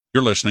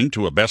You're listening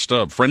to a best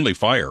of Friendly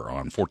Fire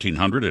on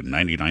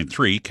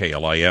 1499.3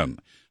 KLIN.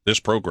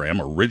 This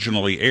program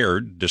originally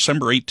aired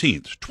December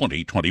 18th,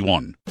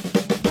 2021.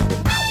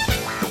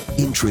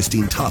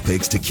 Interesting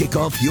topics to kick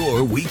off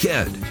your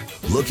weekend.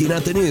 Looking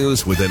at the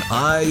news with an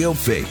eye of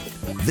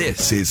faith.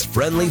 This is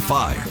Friendly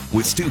Fire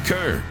with Stu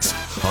Kearns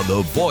on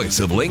the voice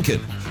of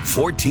Lincoln,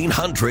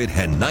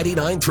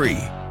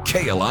 1499.3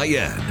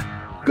 KLIN.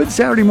 Good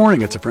Saturday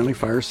morning. It's a Friendly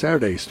Fire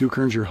Saturday. Stu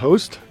Kearns, your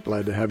host.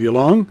 Glad to have you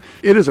along.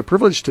 It is a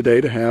privilege today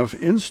to have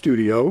in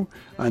studio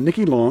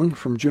Nikki Long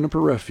from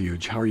Juniper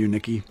Refuge. How are you,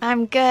 Nikki?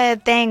 I'm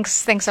good.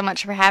 Thanks. Thanks so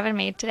much for having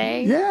me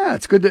today. Yeah,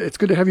 it's good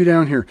to have you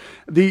down here.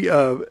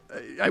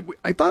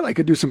 I thought I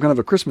could do some kind of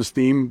a Christmas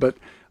theme, but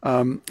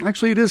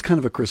actually it is kind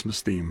of a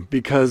Christmas theme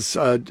because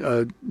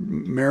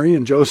Mary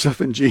and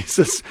Joseph and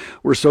Jesus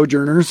were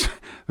sojourners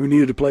who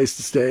needed a place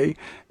to stay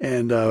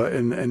and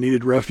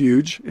needed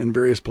refuge in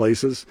various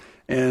places.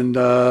 And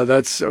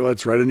that's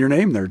right in your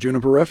name there,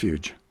 Juniper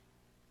Refuge.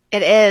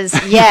 It is,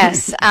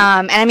 yes.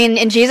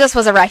 And Jesus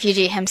was a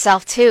refugee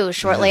himself too.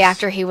 Shortly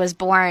after he was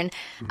born,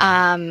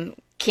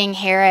 King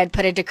Herod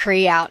put a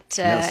decree out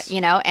to,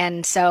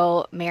 and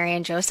so Mary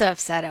and Joseph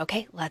said,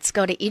 okay, let's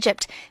go to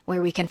Egypt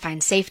where we can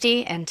find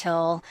safety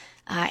until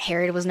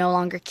Herod was no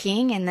longer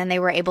king, and then they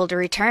were able to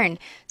return.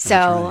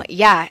 So, right.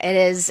 Yeah, it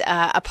is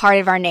a part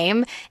of our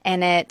name,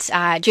 and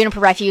Juniper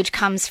Refuge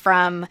comes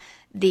from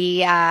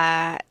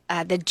the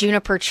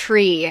juniper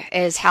tree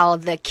is how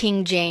the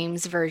King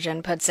James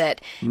version puts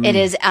it. It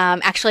is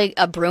actually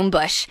a broom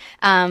bush,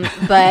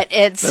 but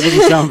it's that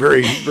doesn't sound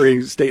very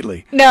very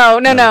stately. No.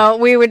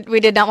 We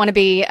did not want to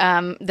be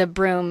the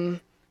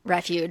broom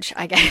refuge,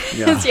 I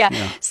guess. Yeah.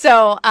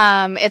 So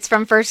it's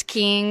from 1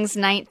 Kings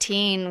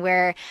 19,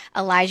 where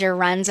Elijah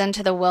runs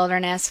into the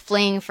wilderness,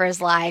 fleeing for his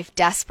life,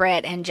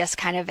 desperate and just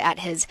kind of at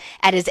his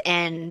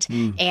end.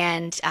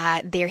 And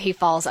there he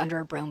falls under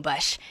a broom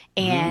bush.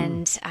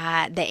 And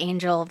the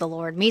angel of the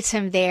Lord meets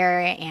him there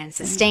and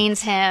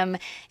sustains him.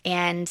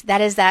 And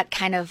that is that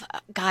kind of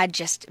God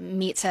just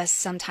meets us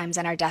sometimes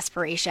in our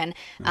desperation.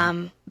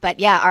 But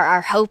yeah,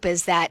 our hope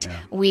is that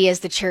we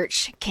as the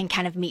church can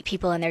kind of meet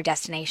people in their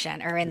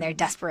destination or in their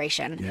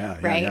desperation.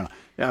 Right? Yeah,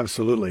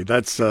 absolutely.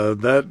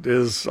 That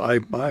is,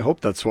 I hope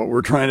that's what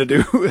we're trying to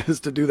do is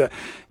to do that.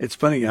 It's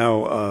funny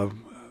how,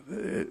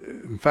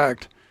 in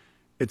fact,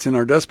 it's in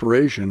our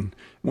desperation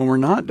when we're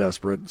not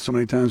desperate. So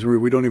many times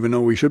we don't even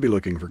know we should be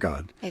looking for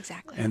God.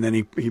 Exactly. And then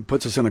he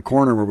puts us in a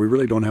corner where we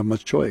really don't have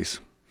much choice.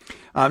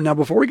 Now,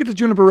 before we get to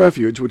Juniper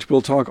Refuge, which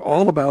we'll talk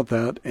all about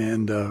that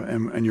and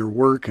your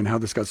work and how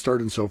this got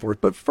started and so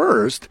forth. But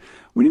first,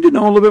 we need to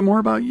know a little bit more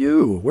about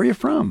you. Where are you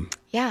from?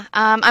 Yeah,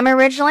 I'm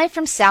originally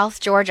from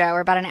South Georgia.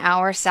 We're about an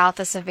hour south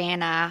of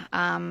Savannah,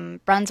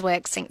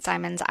 Brunswick, St.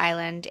 Simons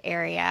Island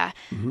area.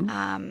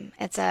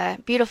 It's a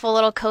beautiful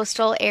little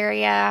coastal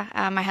area.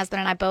 My husband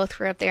and I both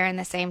grew up there in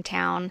the same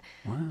town.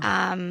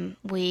 Wow.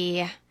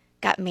 We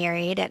got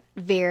married at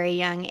very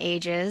young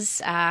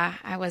ages.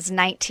 I was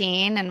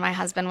 19 and my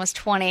husband was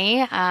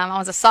 20. I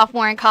was a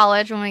sophomore in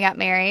college when we got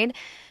married.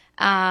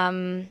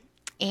 And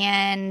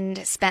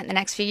spent the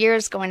next few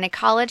years going to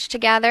college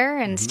together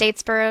in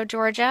Statesboro,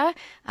 Georgia.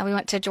 We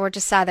went to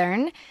Georgia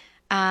Southern.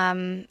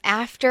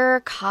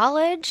 After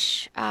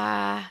college,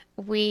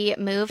 we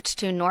moved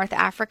to North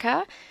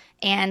Africa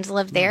and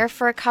lived there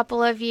for a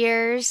couple of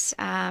years,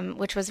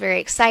 which was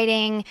very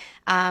exciting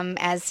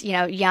as,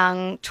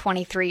 young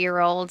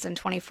 23-year-olds and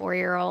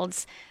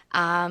 24-year-olds.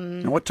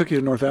 And what took you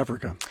to North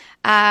Africa?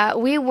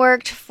 We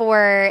worked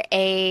for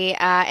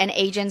an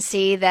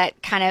agency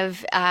that kind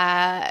of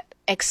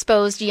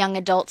exposed young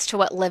adults to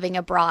what living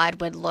abroad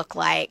would look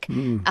like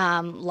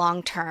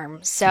long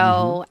term.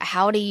 So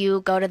how do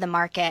you go to the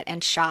market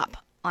and shop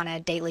on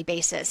a daily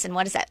basis, and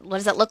what does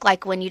that look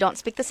like when you don't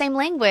speak the same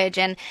language,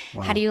 and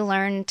how do you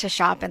learn to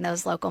shop in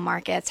those local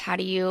markets? How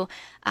do you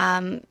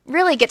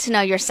really get to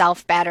know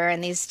yourself better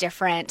in these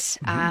different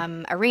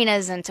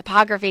arenas and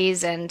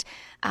topographies, and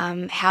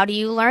how do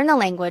you learn the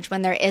language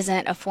when there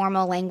isn't a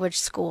formal language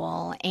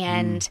school,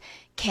 and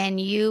can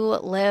you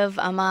live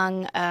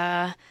among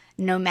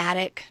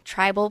nomadic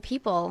tribal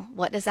people?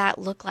 What does that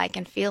look like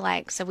and feel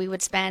like? So we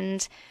would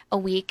spend a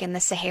week in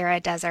the Sahara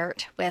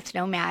Desert with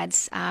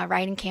nomads,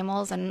 riding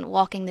camels and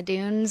walking the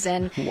dunes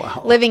and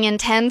living in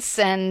tents.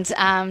 And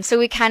so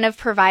we kind of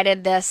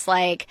provided this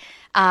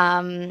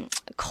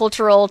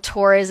cultural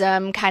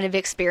tourism kind of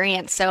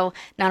experience. So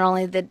not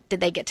only did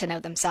they get to know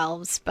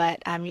themselves,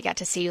 but you got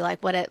to see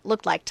what it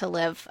looked like to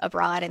live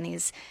abroad in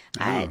these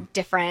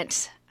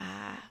different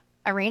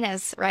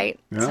arenas, right?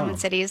 Some in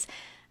cities.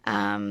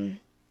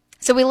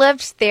 So we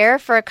lived there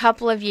for a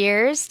couple of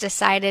years,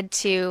 decided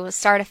to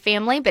start a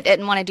family, but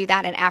didn't want to do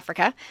that in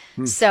Africa.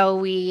 So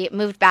we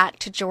moved back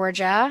to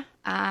Georgia,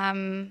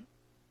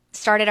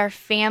 started our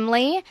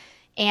family,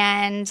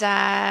 and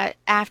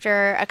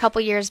after a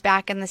couple years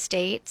back in the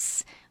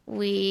States,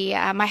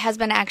 my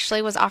husband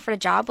actually was offered a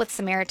job with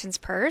Samaritan's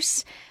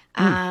Purse.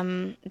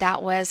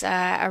 That was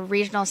a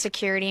regional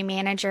security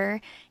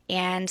manager,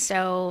 and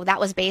so that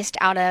was based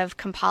out of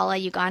Kampala,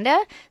 Uganda.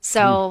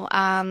 So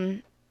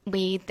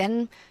we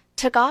then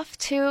took off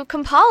to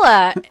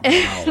Kampala.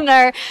 And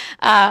our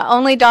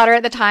only daughter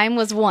at the time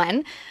was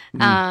 1.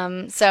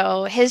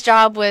 So his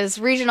job was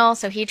regional,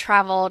 so he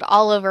traveled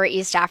all over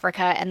East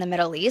Africa and the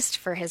Middle East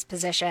for his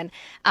position.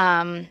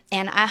 And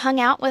I hung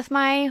out with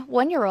my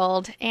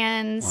 1-year-old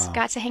and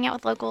got to hang out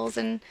with locals.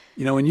 And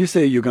when you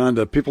say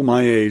Uganda, people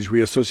my age,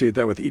 we associate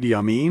that with Idi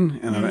Amin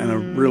and a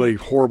really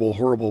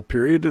horrible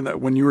period. And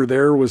that when you were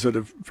there, was it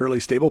a fairly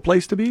stable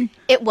place to be?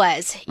 It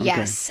was,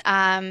 yes.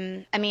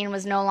 Amin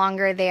was no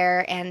longer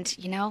there. And,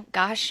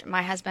 gosh,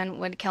 my husband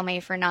would kill me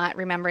for not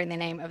remembering the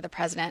name of the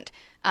president.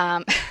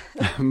 It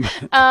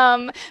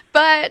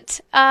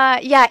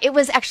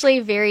was actually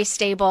very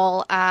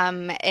stable.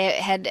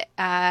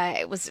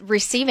 It was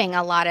receiving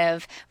a lot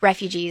of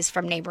refugees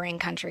from neighboring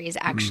countries,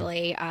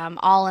 actually,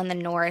 all in the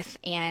north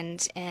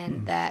and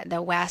in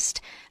the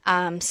west.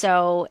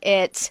 So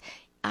it,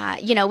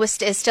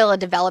 is still a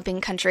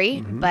developing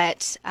country,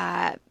 but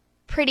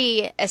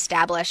pretty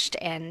established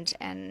and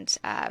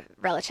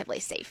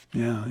relatively safe.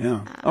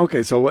 Yeah.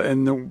 Okay, so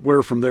and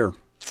where from there?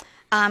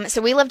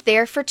 So we lived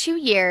there for 2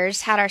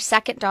 years, had our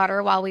second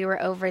daughter while we were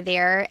over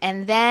there.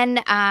 And then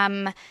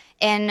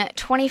in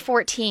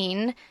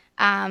 2014,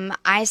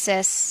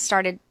 ISIS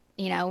started,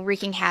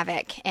 wreaking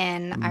havoc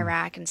in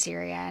Iraq and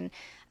Syria.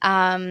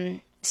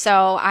 And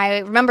so I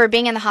remember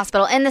being in the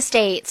hospital in the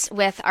States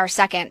with our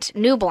second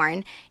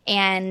newborn.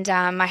 And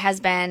my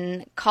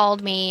husband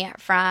called me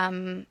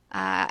from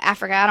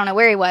Africa. I don't know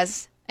where he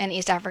was in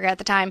East Africa at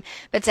the time,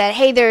 but said,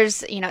 hey,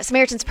 there's,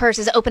 Samaritan's Purse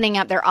is opening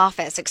up their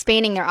office,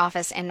 expanding their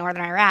office in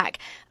northern Iraq.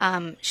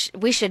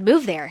 We should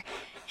move there.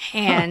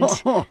 And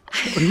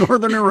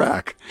northern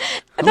Iraq.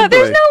 I thought,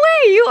 there's no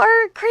way, you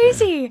are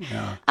crazy.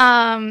 Yeah.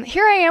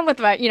 Here I am with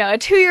a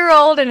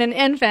 2-year-old and an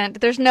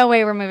infant. There's no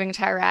way we're moving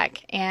to Iraq.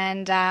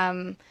 And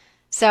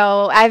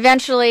so I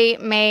eventually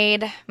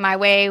made my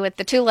way with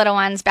the 2 little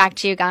ones back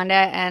to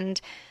Uganda,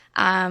 and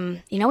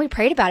we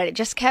prayed about it. It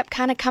just kept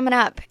kind of coming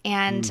up.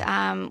 And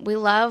we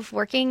love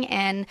working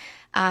in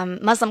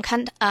Muslim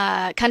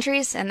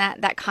countries and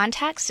that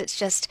context. It's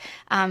just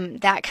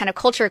that kind of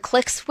culture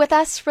clicks with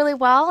us really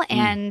well,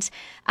 and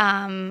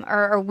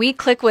or we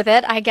click with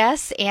it, I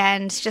guess,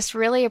 and just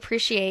really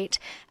appreciate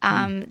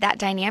that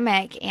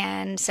dynamic.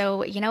 And so,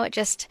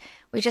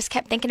 we just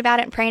kept thinking about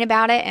it and praying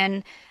about it,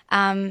 and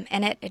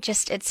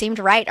it seemed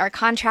right. Our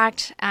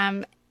contract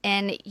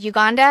in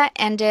Uganda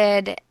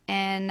ended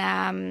in,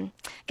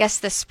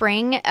 the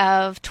spring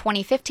of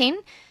 2015.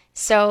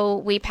 So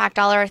we packed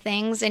all our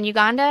things in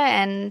Uganda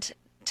and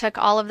took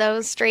all of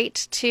those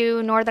straight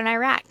to northern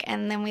Iraq.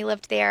 And then we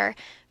lived there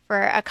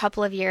for a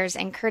couple of years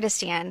in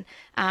Kurdistan,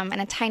 in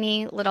a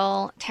tiny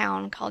little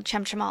town called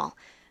Chemchemal.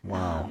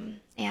 Wow.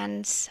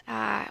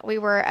 We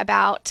were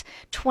about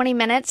 20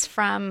 minutes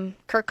from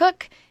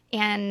Kirkuk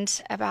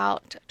and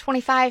about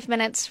 25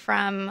 minutes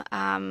from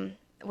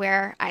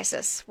where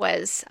ISIS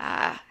was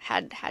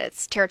had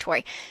its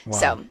territory. Wow.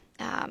 So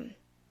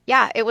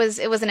it was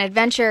an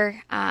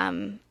adventure,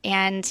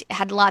 and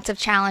had lots of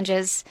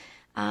challenges,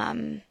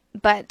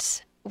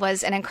 but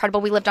was an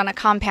incredible. We lived on a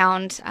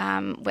compound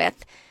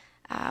with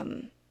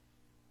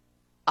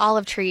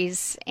olive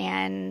trees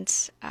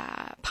and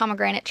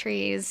pomegranate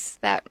trees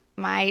that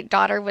my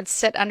daughter would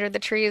sit under the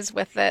trees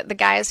with the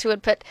guys who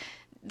would put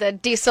the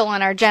diesel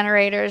in our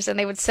generators, and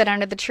they would sit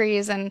under the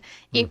trees and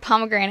eat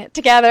pomegranate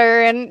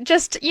together, and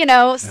just,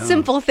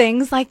 simple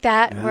things like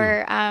that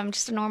were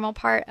just a normal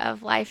part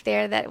of life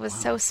there that was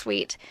so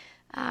sweet.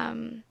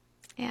 And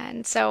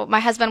so my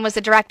husband was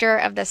the director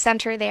of the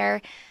center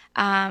there,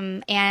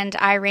 and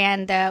I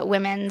ran the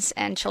women's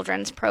and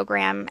children's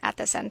program at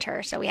the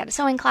center. So we had a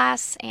sewing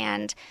class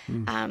and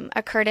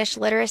a Kurdish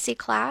literacy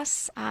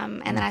class,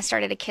 and then I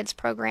started a kids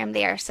program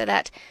there so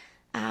that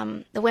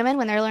the women,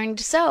 when they're learning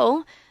to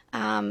sew,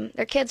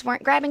 their kids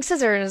weren't grabbing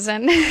scissors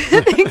and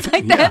things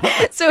like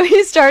that. So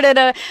we started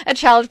a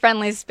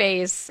child-friendly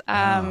space,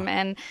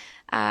 and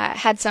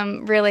had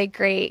some really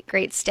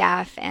great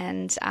staff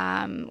and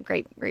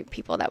great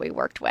people that we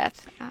worked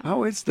with.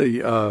 It's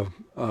the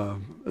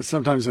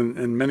sometimes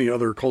in many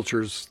other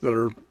cultures that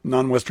are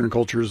non-Western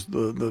cultures,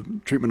 the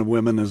treatment of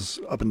women is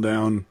up and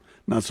down,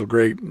 not so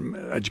great,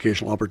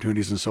 educational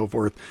opportunities and so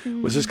forth.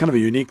 Mm-hmm. Was this kind of a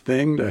unique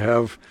thing to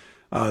have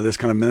this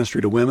kind of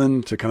ministry to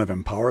women to kind of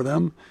empower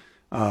them?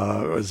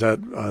 Was it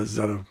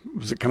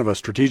kind of a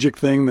strategic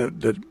thing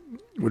that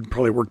would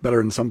probably work better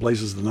in some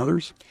places than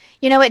others?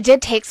 It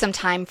did take some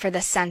time for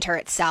the center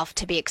itself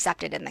to be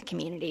accepted in the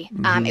community.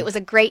 Mm-hmm. It was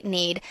a great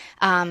need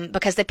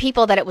because the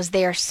people that it was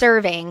there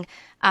serving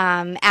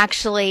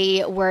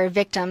actually were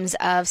victims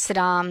of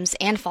Saddam's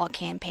Anfal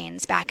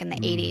campaigns back in the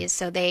 80s.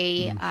 So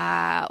they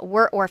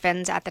were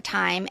orphans at the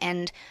time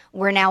and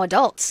were now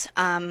adults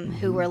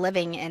who were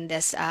living in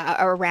this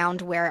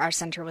around where our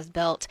center was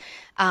built.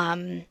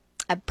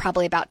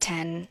 Probably about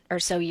 10 or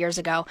so years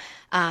ago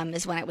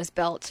is when it was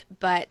built.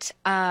 But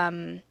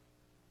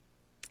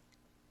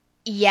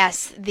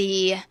yes,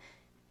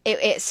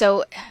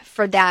 so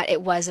for that,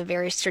 it was a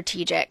very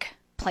strategic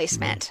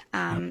placement.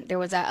 There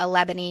was a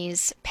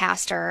Lebanese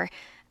pastor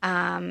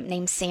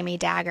named Sammy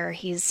Dagger.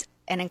 He's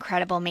an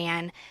incredible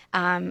man,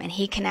 and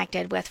he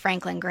connected with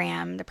Franklin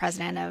Graham, the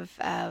president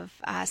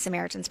of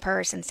Samaritan's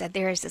Purse, and said,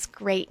 there is this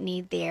great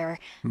need there.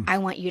 I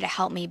want you to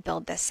help me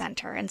build this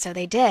center. And so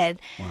they did.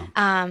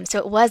 Wow. So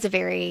it was a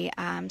very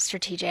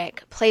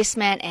strategic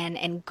placement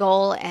and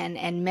goal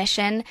and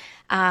mission.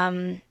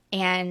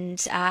 And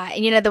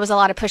there was a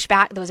lot of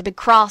pushback. There was a big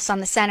cross on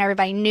the center.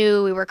 Everybody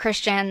knew we were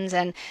Christians.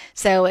 And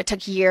so it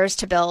took years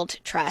to build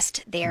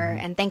trust there.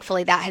 And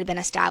thankfully that had been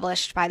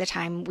established by the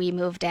time we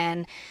moved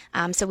in.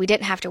 So we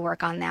didn't have to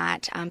work on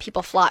that.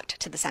 People flocked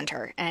to the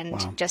center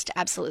and just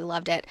absolutely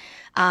loved it.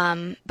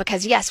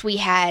 Because yes, we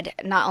had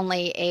not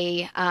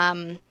only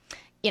an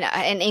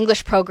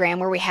English program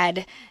where we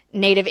had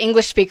native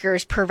English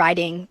speakers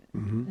providing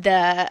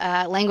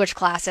the language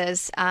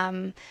classes.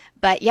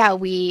 But yeah,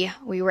 we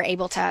were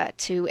able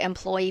to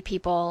employ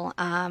people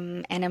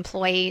and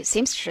employ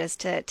seamstresses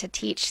to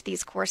teach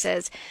these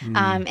courses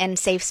and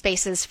safe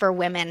spaces for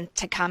women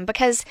to come,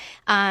 because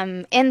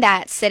in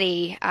that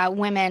city,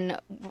 women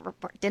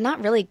did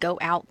not really go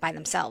out by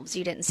themselves.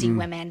 You didn't see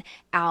women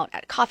out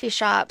at coffee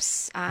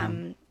shops.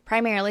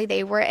 Primarily,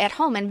 they were at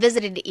home and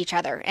visited each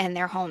other in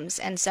their homes.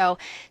 And so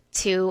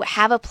to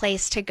have a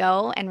place to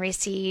go and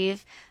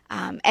receive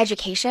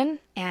education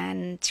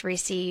and to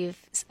receive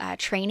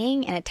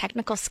training and a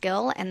technical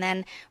skill and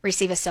then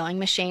receive a sewing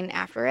machine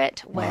after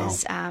it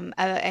was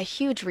a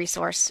huge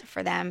resource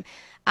for them,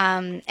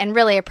 and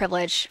really a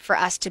privilege for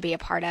us to be a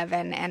part of.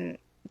 And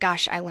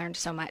gosh, I learned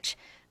so much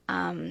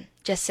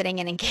just sitting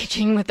and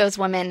engaging with those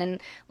women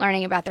and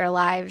learning about their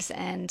lives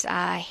and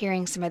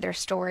hearing some of their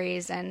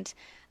stories. And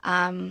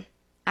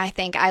I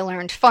think I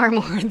learned far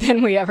more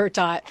than we ever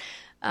taught.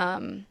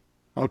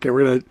 Okay,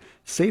 we're going to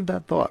save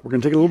that thought. We're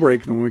going to take a little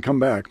break, and when we come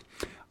back,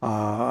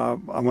 I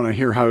want to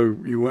hear how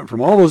you went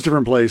from all those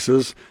different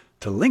places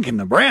to Lincoln,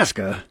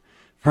 Nebraska.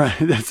 Right,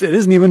 it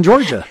isn't even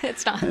Georgia.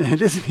 It's not. It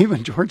isn't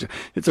even Georgia.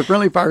 It's a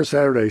Friendly Fire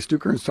Saturday. Stu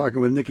Kern's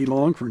talking with Nikki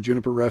Long from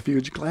Juniper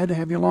Refuge. Glad to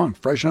have you along.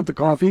 Freshen up the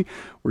coffee.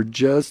 We're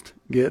just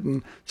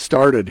getting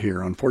started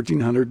here on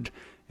 1499.3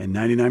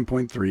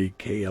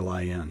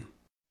 KLIN.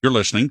 You're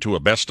listening to a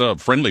best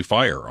of Friendly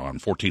Fire on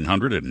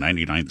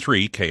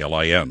 1499.3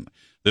 KLIN.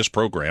 This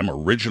program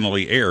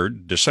originally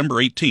aired December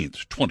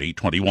 18th,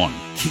 2021.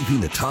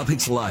 Keeping the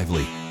topics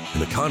lively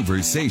and the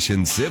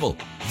conversation civil.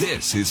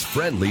 This is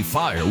Friendly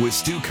Fire with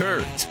Stu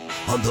Kearns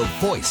on the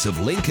voice of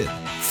Lincoln,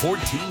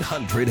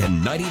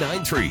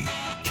 1499.3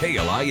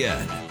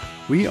 KLIN.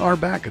 We are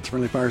back. It's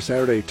Friendly Fire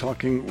Saturday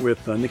talking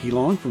with Nikki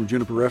Long from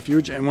Juniper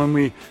Refuge. And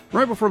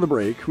right before the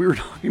break, we were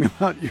talking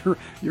about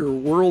your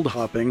world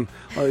hopping.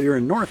 You're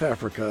in North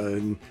Africa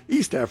and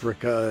East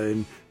Africa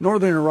and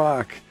Northern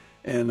Iraq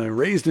and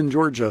raised in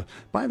Georgia.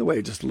 By the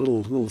way, just a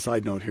little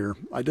side note here.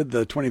 I did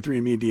the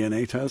 23andMe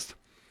DNA test.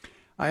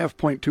 I have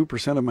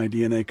 0.2% of my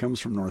DNA comes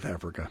from North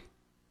Africa.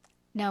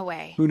 No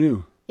way. Who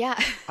knew? Yeah.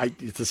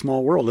 It's a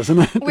small world, isn't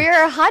it?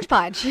 We're a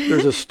hodgepodge.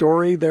 There's a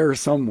story there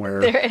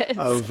somewhere. There is.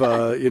 Of,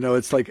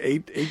 it's like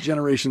eight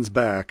generations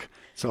back.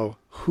 So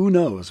who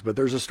knows? But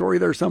there's a story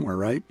there somewhere,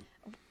 right?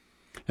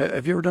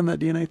 Have you ever done that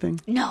DNA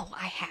thing? No,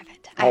 I haven't.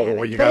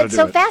 You but it's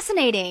so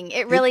fascinating.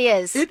 It really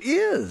is. It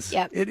is.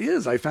 Yep. It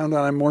is. I found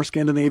out I'm more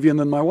Scandinavian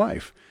than my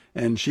wife.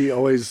 And she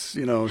always,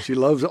 she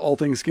loves all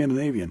things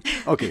Scandinavian.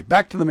 Okay,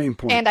 back to the main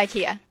point. And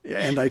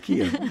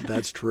IKEA.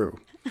 That's true.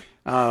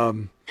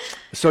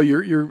 So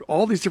you're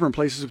all these different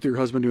places with your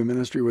husband doing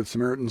ministry with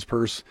Samaritan's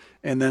Purse,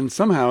 and then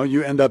somehow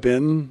you end up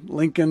in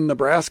Lincoln,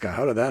 Nebraska.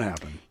 How did that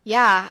happen?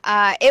 Yeah,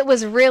 it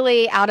was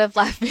really out of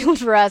left field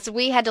for us.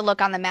 We had to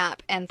look on the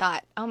map and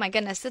thought, oh my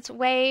goodness, it's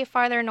way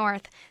farther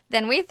north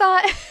than we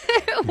thought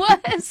it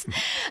was.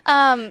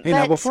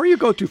 Now before you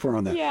go too far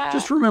on that,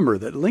 just remember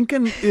that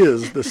Lincoln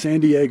is the San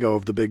Diego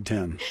of the Big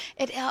Ten.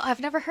 I've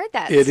never heard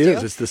that. It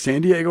is. It's the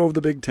San Diego of the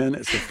Big Ten.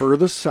 It's the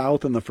furthest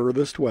south and the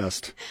furthest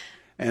west.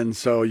 And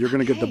so you're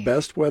going to get the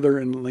best weather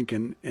in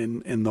Lincoln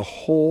in the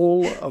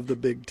whole of the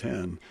Big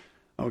Ten.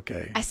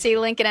 Okay. I see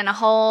Lincoln in a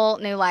whole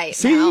new light.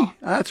 See? Now.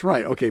 That's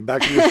right. Okay,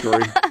 back to your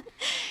story.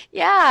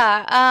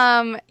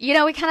 Yeah.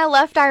 We kind of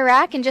left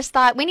Iraq and just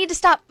thought we need to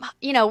stop,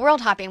 world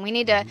hopping. We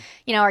need to,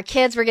 our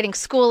kids were getting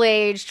school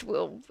aged.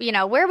 Where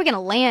are we going to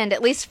land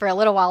at least for a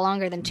little while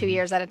longer than 2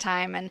 years at a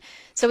time? And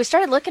so we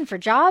started looking for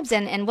jobs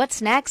and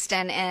what's next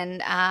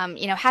and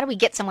how do we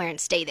get somewhere and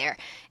stay there?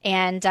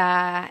 And,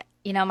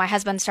 my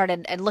husband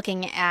started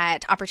looking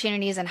at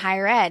opportunities in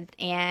higher ed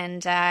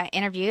and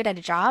interviewed at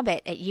a job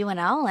at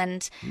UNL.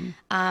 And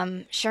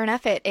sure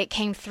enough, it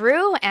came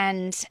through.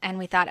 And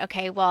we thought,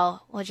 okay,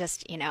 well, we'll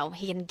just, he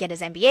can get his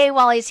MBA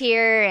while he's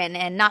here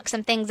and knock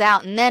some things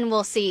out. And then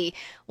we'll see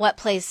what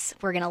place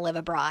we're going to live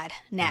abroad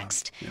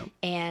next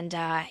and,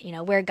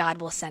 where God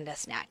will send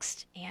us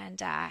next.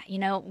 And,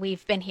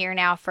 we've been here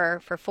now for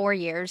 4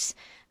 years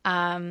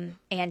and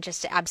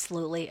just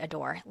absolutely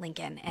adore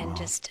Lincoln and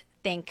just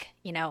think,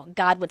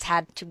 God would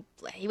have to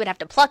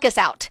pluck us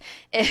out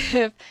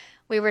if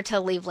we were to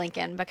leave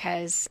Lincoln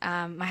because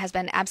my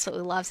husband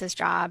absolutely loves his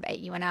job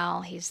at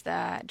UNL. He's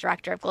the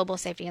director of global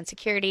safety and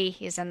security.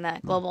 He's in the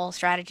global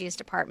strategies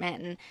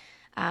department.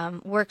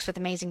 works with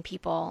amazing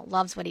people,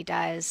 loves what he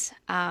does.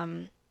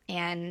 And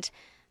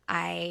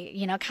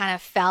I, kind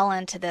of fell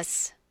into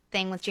this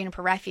thing with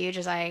Juniper Refuge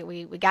as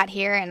we got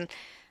here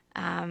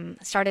and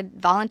started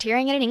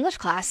volunteering in an English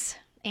class.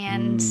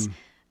 And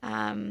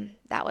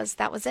that was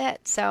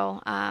it.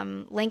 So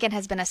Lincoln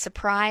has been a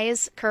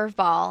surprise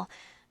curveball.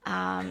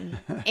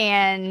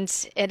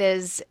 And it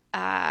has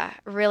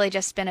really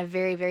just been a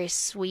very, very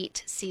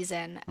sweet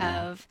season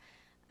of,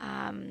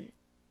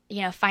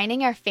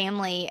 finding our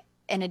family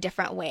in a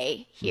different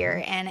way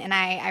here. And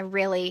I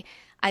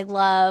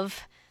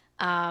love,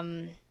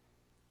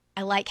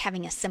 I like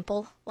having a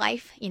simple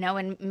life,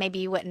 and maybe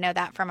you wouldn't know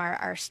that from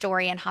our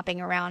story and hopping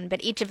around,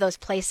 but each of those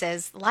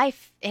places,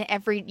 life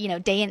every,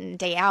 day in and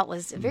day out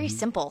was very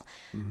simple.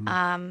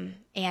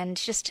 And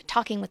just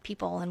talking with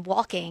people and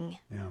walking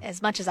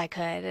as much as I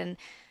could.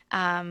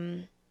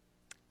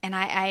 And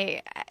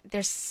I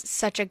there's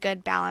such a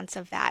good balance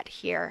of that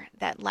here,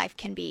 that life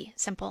can be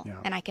simple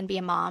and I can be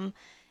a mom,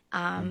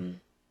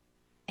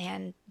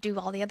 and do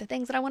all the other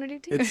things that I want to do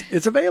too.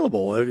 It's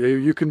available.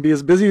 You can be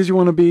as busy as you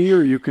want to be,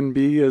 or you can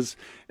be it's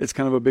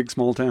kind of a big,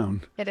 small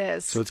town. It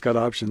is. So it's got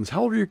options.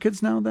 How old are your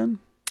kids now then?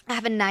 I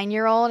have a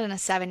 9-year-old and a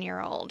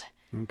 7-year-old.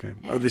 Okay.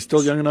 Are they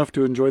still young enough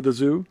to enjoy the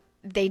zoo?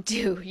 They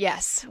do,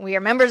 yes. We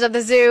are members of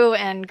the zoo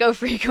and go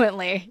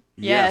frequently.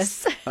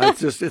 Yes.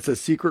 It's a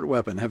secret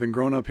weapon. Having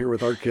grown up here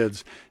with our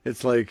kids,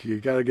 it's like you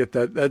got to get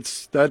that.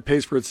 That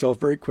pays for itself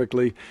very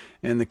quickly.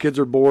 And the kids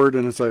are bored,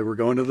 and it's like, we're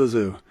going to the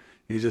zoo.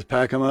 You just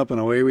pack them up and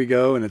away we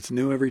go, and it's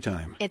new every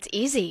time. It's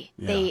easy.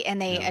 They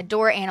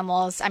adore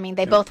animals. I mean,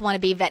 they both want to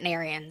be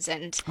veterinarians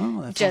and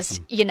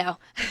just, awesome.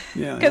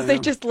 Because they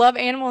just love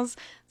animals.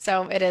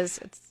 So it's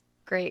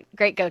great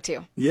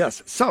go-to.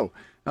 Yes. So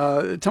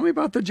tell me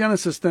about the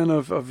genesis then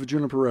of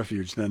Juniper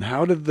Refuge then.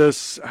 How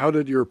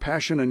did your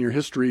passion and your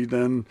history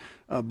then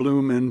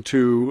bloom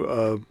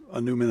into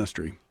a new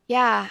ministry?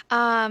 Yeah.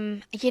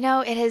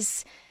 It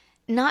has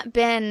not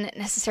been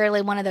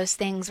necessarily one of those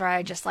things where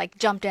I just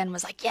jumped in and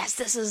was like, yes,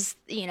 this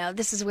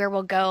is where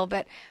we'll go.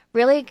 But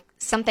really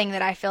something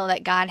that I feel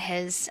that God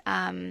has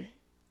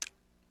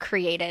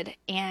created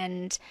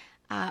and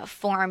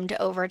formed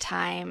over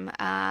time.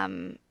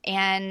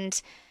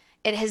 And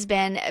it has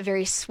been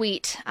very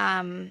sweet.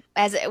 When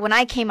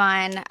I came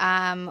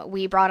on,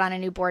 we brought on a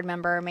new board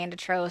member, Amanda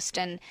Trost,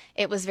 and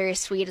it was very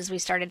sweet as we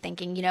started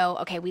thinking,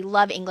 okay, we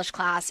love English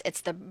class. It's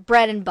the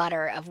bread and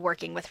butter of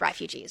working with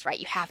refugees, right?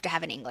 You have to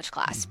have an English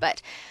class,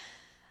 but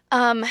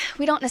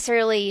we don't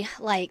necessarily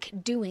like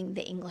doing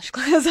the English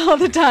class all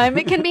the time.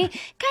 It can be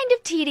kind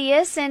of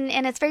tedious and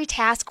it's very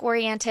task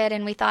oriented.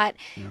 And we thought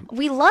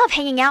we love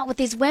hanging out with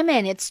these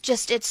women. It's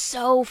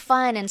so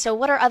fun. And so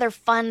what are other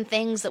fun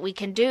things that we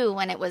can do?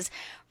 And it was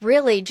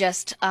really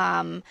just,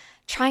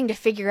 trying to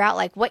figure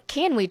out what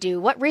can we do?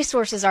 What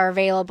resources are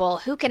available?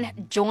 Who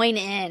can join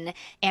in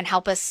and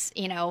help us,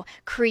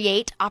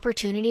 create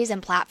opportunities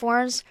and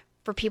platforms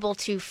for people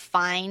to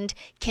find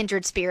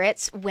kindred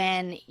spirits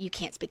when you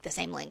can't speak the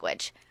same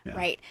language,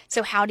 right?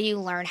 So how do you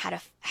learn how to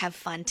have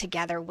fun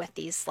together with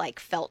these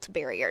felt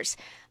barriers?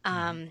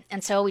 And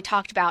so we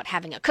talked about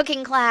having a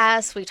cooking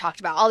class. We talked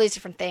about all these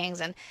different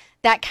things, and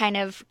that kind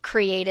of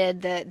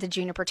created the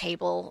Juniper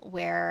table,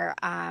 where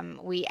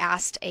we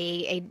asked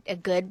a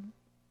good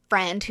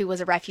friend who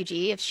was a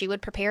refugee if she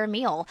would prepare a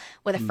meal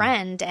with a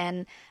friend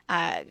and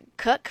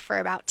cook for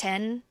about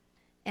 10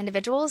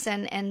 individuals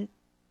and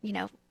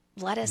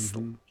let us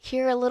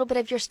hear a little bit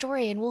of your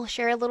story, and we'll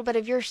share a little bit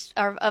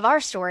of our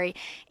story,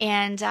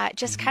 and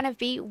just kind of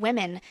be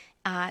women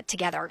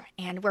together.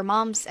 And we're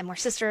moms, and we're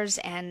sisters,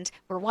 and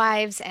we're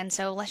wives, and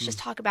so let's just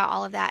talk about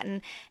all of that.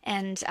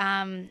 And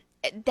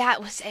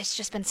it's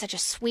just been such a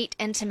sweet,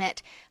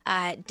 intimate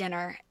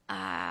dinner.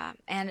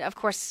 And of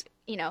course,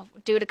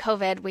 due to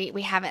COVID,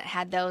 we haven't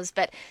had those,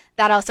 but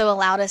that also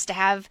allowed us to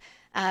have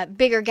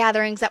bigger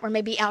gatherings that were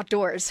maybe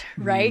outdoors,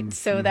 right?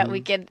 So that we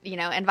could,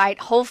 invite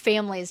whole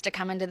families to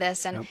come into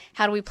this, and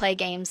how do we play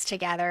games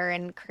together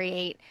and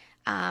create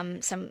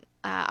some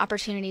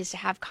opportunities to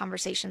have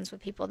conversations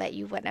with people that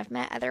you wouldn't have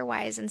met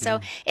otherwise. And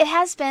so it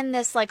has been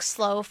this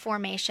slow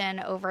formation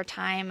over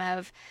time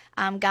of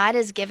God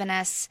has given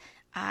us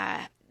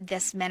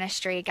this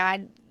ministry.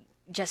 God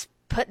just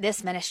put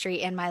this ministry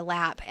in my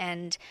lap,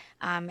 and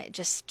it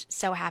just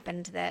so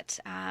happened that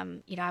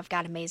I've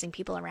got amazing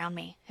people around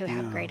me who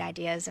have great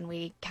ideas, and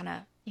we kind of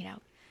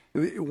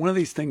one of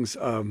these things,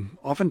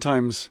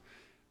 oftentimes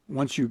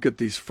once you get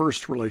these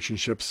first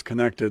relationships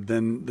connected,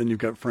 then you've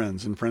got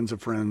friends and friends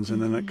of friends,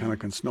 and then it kind of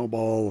can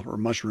snowball or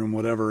mushroom,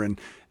 whatever,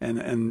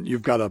 and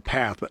you've got a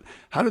path. But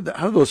how did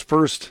those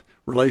first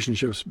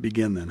relationships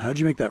begin then? How did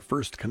you make that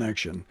first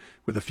connection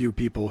with a few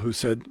people who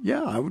said,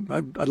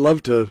 I'd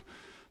love to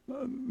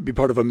be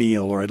part of a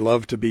meal, or I'd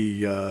love to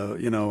be,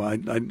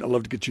 I'd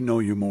love to get to know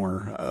you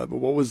more. How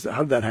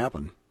did that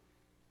happen?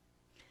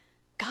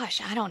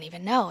 Gosh, I don't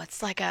even know.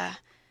 It's like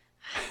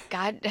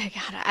God,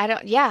 I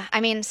don't, I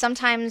mean,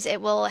 sometimes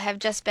it will have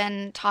just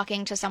been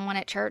talking to someone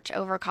at church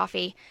over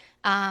coffee.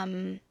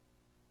 So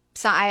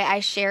I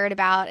shared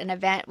about an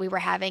event we were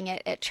having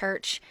at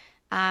church,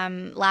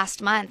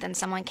 last month, and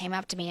someone came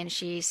up to me and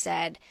she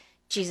said,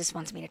 Jesus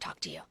wants me to talk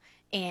to you,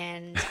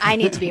 and I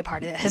need to be a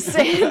part of this.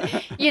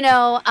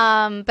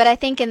 But I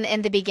think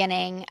in the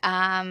beginning,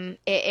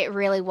 it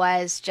really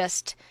was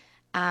just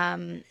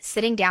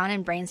sitting down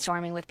and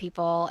brainstorming with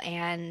people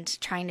and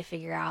trying to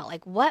figure out,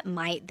 like, what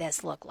might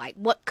this look like?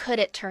 What could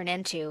it turn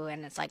into?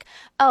 And it's like,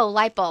 oh,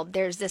 light bulb,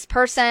 there's this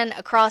person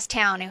across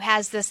town who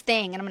has this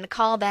thing, and I'm going to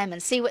call them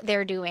and see what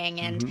they're doing.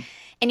 And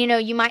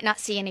you might not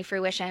see any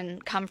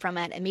fruition come from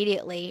it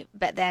immediately,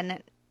 but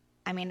then,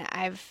 I mean,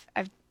 I've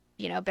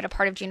been a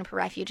part of Juniper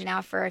Refuge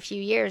now for a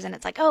few years, and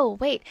it's like, oh,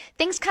 wait,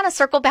 things kind of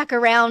circle back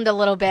around a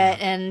little bit.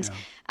 And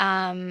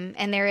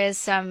there is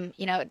some,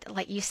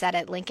 like you said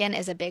it, Lincoln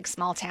is a big,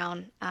 small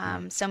town.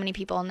 So many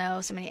people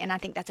know and I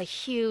think that's a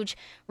huge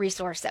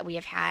resource that we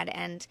have had.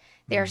 And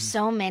there are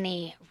so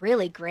many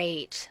really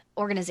great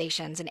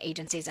organizations and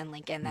agencies in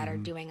Lincoln that are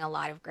doing a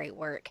lot of great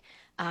work.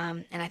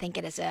 And I think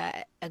it is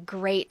a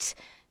great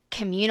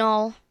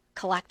communal,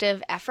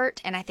 collective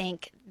effort. And I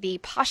think the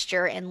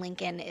posture in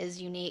Lincoln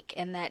is unique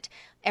in that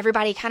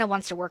everybody kind of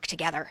wants to work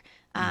together.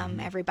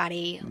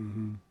 Everybody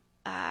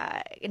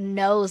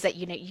knows that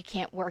you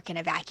can't work in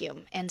a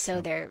vacuum, and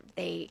so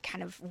they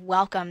kind of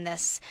welcome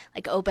this,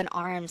 like, open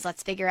arms.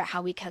 Let's figure out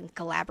how we can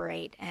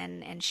collaborate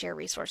and share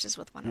resources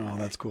with one another.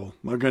 Oh, that's cool.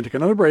 We're going to take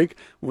another break.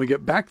 When we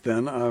get back,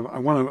 then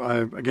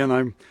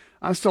I'm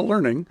still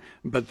learning,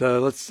 but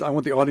I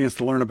want the audience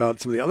to learn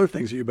about some of the other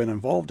things that you've been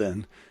involved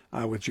in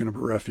with Juniper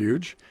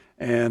Refuge.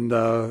 And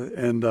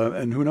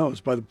who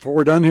knows? But before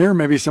we're done here,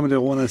 maybe somebody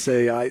will want to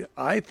say,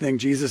 I think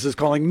Jesus is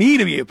calling me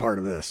to be a part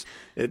of this.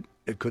 It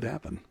could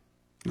happen.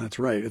 That's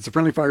right. It's a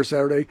Friendly Fire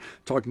Saturday.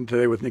 Talking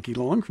today with Nikki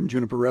Long from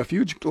Juniper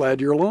Refuge.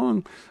 Glad you're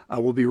along.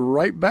 We'll be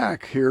right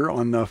back here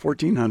on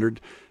 1400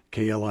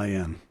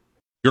 KLIN.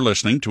 You're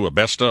listening to a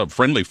best of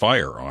Friendly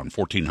Fire on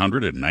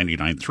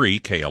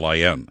 1499.3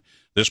 KLIN.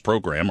 This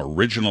program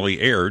originally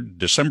aired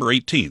December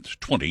 18th,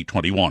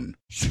 2021.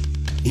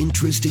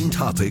 Interesting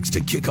topics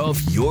to kick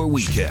off your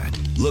weekend.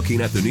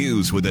 Looking at the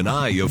news with an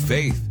eye of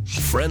faith.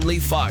 Friendly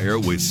Fire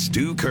with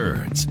Stu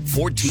Kearns,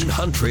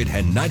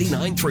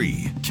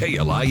 1499.3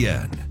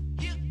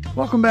 KLIN.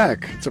 Welcome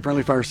back. It's a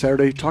Friendly Fire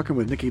Saturday. Talking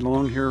with Nikki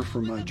Long here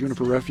from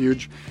Juniper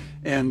Refuge.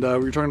 And we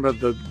were talking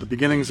about the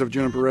beginnings of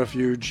Juniper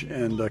Refuge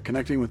and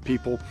connecting with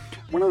people.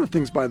 One of the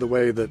things, by the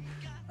way, that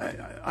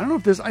I don't know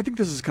if I think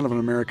this is kind of an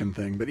American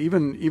thing, but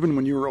even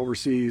when you were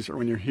overseas or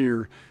when you're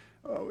here,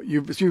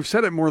 you've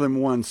said it more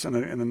than once in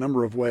a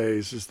number of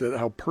ways, is that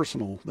how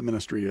personal the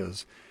ministry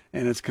is,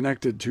 and it's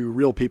connected to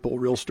real people,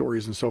 real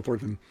stories, and so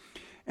forth. And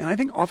I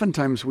think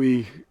oftentimes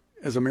we,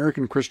 as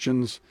American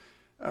Christians,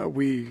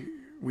 we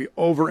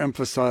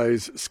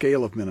overemphasize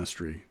scale of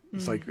ministry.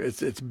 It's like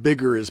it's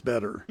bigger is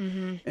better,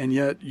 and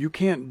yet you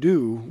can't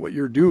do what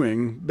you're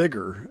doing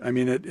bigger. I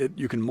mean,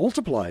 you can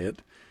multiply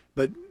it,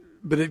 but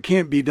it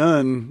can't be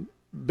done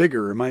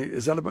bigger.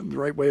 Is that about the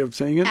right way of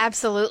saying it?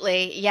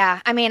 Absolutely. Yeah.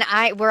 I mean,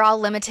 we're all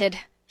limited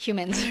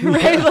humans,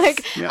 right?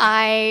 Like,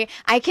 I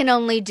can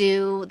only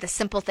do the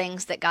simple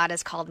things that God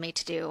has called me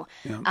to do.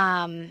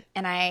 Yeah. And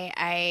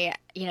I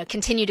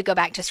continue to go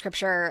back to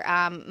scripture.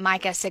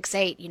 Micah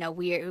 6:8,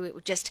 we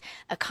just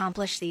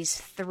accomplish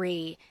these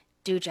three: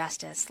 do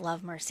justice,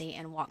 love mercy,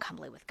 and walk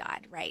humbly with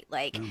God, right?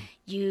 Like,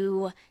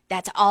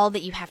 that's all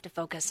that you have to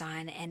focus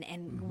on,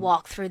 and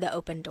walk through the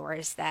open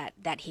doors that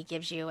he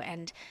gives you.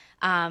 And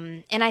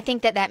I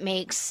think that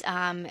makes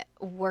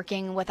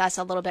working with us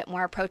a little bit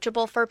more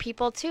approachable for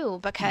people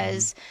too,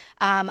 because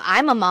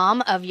I'm a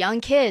mom of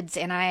young kids,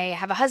 and I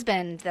have a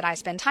husband that I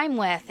spend time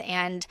with.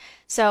 And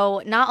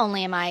so not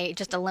only am I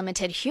just a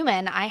limited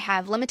human, I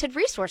have limited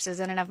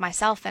resources in and of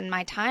myself and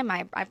my time.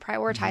 I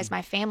prioritize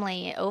my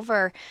family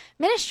over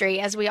ministry,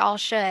 as we all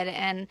should.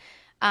 And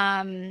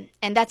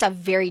that's a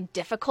very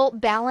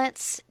difficult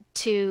balance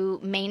to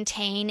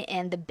maintain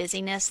in the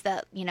busyness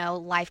that,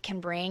 life can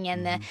bring,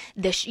 and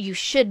you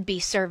should be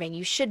serving,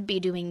 you should be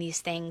doing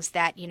these things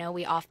that,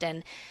 we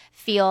often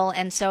feel.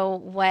 And so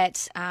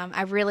what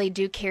I really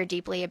do care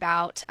deeply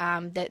about,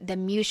 the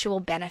mutual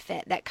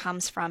benefit that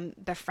comes from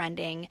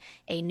befriending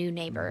a new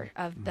neighbor,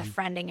 of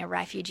befriending a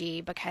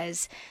refugee,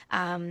 because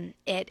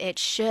it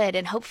should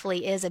and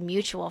hopefully is a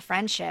mutual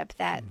friendship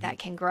that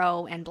can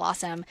grow and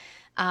blossom.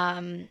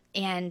 And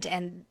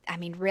I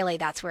mean, really,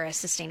 that's where a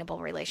sustainable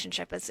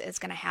relationship is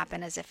going to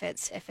happen, is if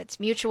it's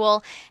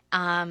mutual.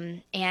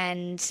 And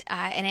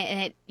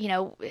it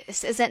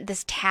this isn't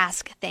this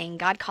task thing.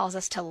 God calls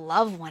us to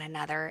love one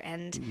another.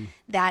 And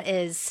that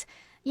is,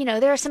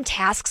 there are some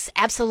tasks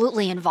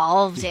absolutely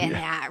involved in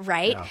that,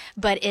 right? Yeah.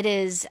 But it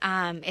is,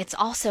 it's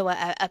also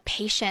a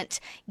patient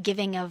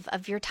giving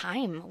of your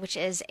time, which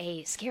is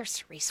a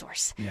scarce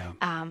resource,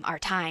 our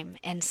time.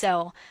 And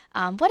so,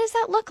 what does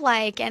that look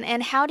like?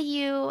 And how do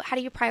you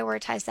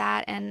prioritize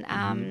that?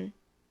 And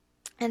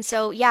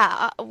so,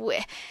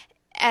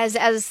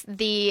 as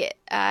the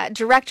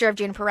director of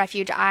Juniper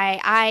Refuge,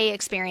 I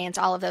experience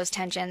all of those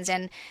tensions,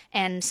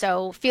 and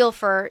so feel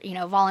for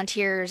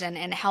volunteers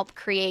and help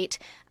create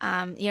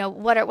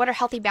what are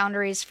healthy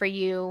boundaries for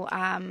you.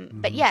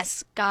 But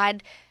yes,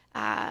 God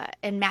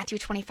in Matthew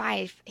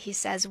 25, he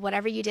says,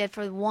 whatever you did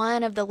for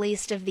one of the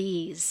least of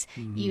these,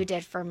 you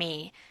did for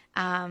me.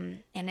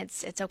 And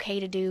it's okay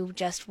to do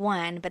just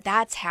one, but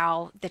that's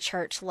how the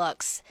church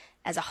looks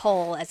as a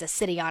whole, as a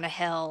city on a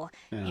hill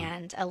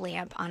and a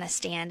lamp on a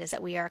stand, is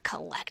that we are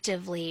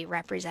collectively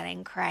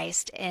representing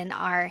Christ in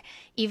our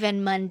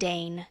even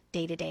mundane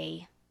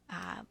day-to-day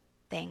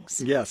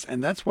things. Yes,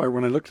 and that's why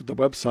when I looked at the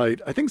website,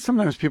 I think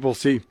sometimes people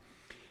see,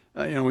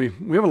 we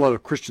have a lot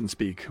of Christian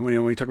speak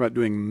when we talk about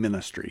doing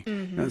ministry,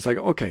 and it's like,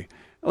 okay,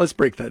 let's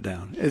break that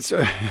down. It's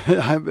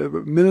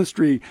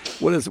ministry.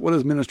 What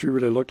does ministry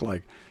really look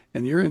like?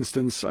 In your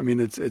instance, I mean,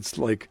 it's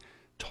like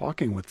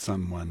talking with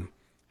someone,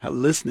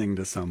 listening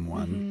to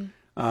someone,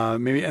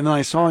 maybe. And then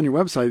I saw on your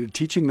website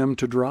teaching them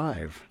to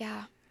drive.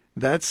 Yeah.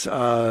 That's these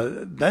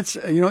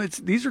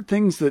are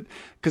things that,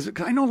 because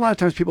I know a lot of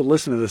times people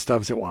listen to this stuff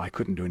and say, well, I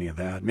couldn't do any of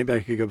that. Maybe I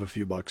could give a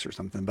few bucks or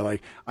something, but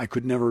I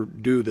could never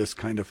do this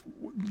kind of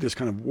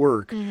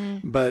work.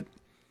 But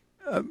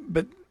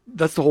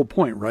that's the whole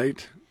point,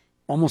 right?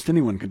 Almost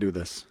anyone can do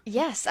this.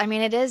 Yes. I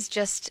mean, it is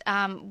just,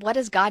 what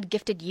has God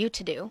gifted you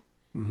to do?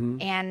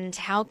 And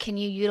how can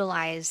you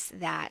utilize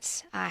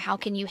that? How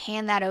can you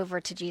hand that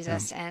over to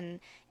Jesus and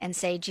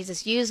say,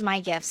 Jesus, use my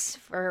gifts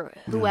for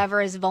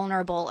whoever is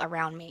vulnerable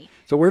around me?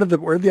 So where did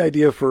the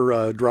idea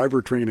for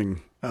driver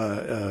training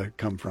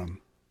come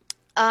from?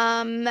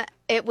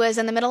 It was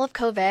in the middle of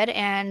COVID,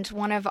 and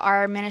one of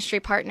our ministry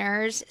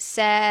partners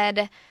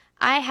said,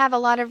 I have a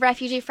lot of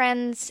refugee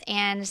friends,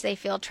 and they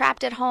feel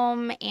trapped at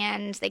home,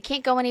 and they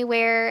can't go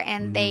anywhere,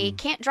 and they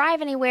can't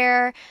drive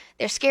anywhere.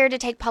 They're scared to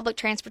take public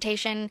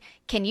transportation.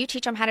 Can you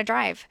teach them how to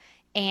drive?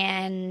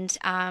 And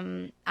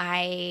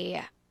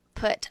I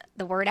put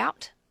the word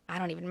out. I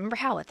don't even remember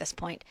how at this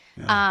point.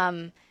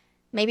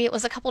 Maybe it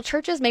was a couple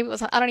churches. Maybe it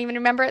was, I don't even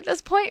remember at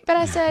this point. But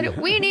I said,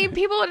 we need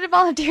people to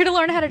volunteer to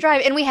learn how to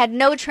drive. And we had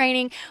no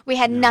training. We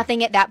had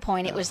nothing at that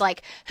point. It was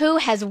like, who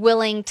has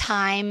willing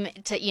time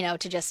to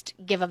just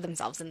give of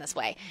themselves in this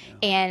way?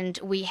 And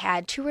we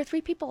had 2 or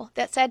 3 people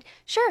that said,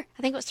 sure,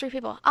 I think it was 3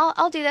 people.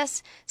 I'll do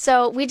this.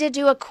 So we did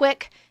do a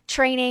quick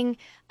training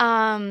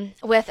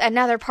with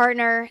another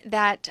partner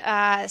that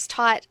has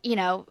taught,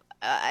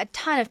 a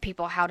ton of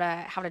people how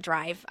to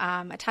drive,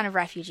 a ton of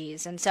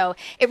refugees. And so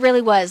it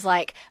really was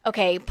like,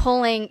 okay,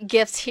 pulling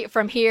gifts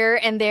from here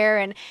and there,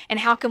 and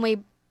how can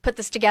we put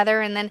this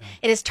together? And then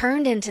it has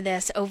turned into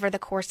this over the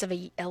course of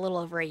a little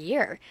over a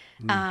year,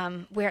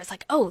 where it's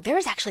like, oh,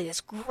 there's actually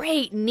this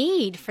great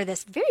need for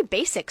this very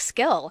basic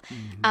skill,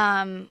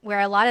 where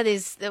a lot of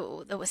these,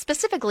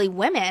 specifically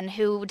women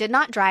who did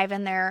not drive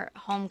in their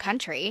home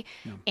country,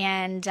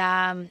 and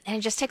it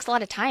just takes a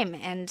lot of time,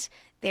 and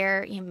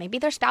maybe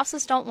their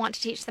spouses don't want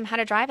to teach them how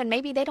to drive, and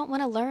maybe they don't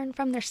want to learn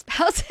from their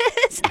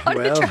spouses how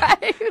to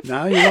drive.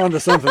 Now you're onto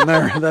something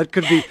there. That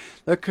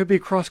could be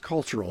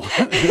cross-cultural.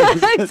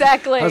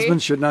 Exactly.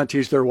 Husbands should not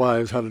teach their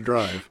wives how to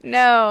drive.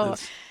 No.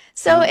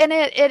 And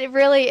it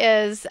really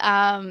is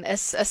a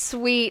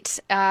sweet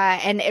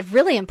and a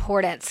really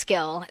important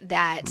skill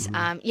that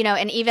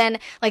and even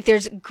like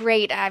there's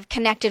great. I've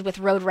connected with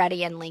Road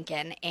Ready in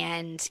Lincoln,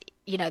 and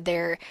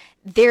their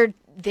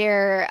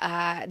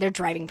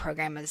driving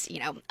program is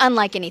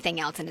unlike anything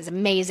else and is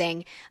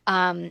amazing.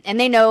 And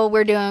they know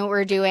we're doing what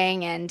we're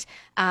doing, and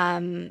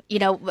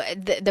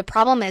the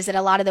problem is that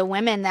a lot of the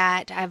women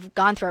that have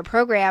gone through a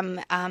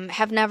program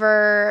have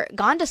never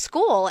gone to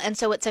school, and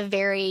so it's a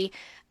very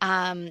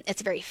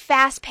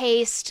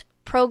fast-paced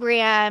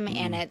program,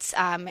 and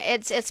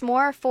it's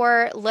more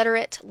for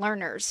literate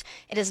learners.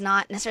 It is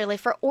not necessarily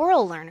for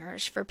oral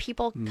learners, for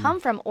people come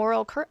from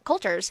oral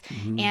cultures,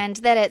 and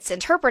that it's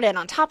interpreted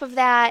on top of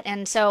that.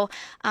 And so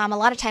a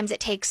lot of times it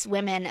takes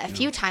women a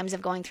few times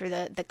of going through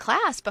the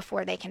class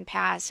before they can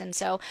pass. And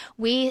so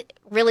we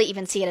really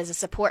even see it as a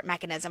support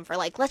mechanism for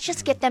let's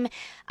just get them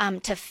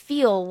to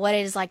feel what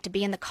it is like to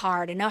be in the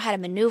car, to know how to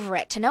maneuver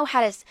it, to know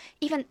how to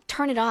even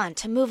turn it on,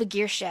 to move a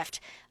gear shift.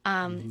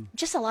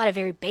 Just a lot of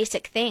very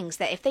basic things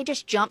that if they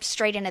just jumped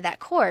straight into that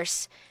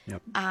course,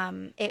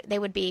 they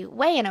would be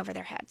way in over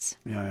their heads.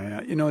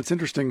 Yeah. It's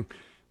interesting.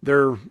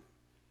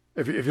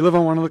 If you live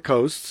on one of the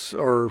coasts,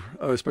 or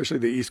especially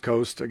the East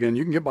Coast, again,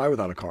 you can get by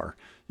without a car.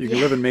 You can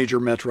live in major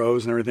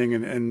metros and everything,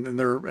 and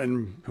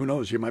who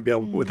knows, you might be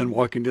within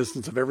walking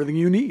distance of everything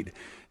you need.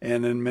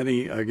 And in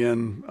many,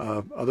 again,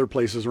 other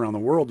places around the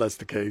world, that's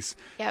the case.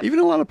 Yep. Even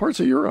in a lot of parts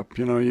of Europe,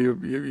 you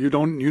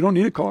don't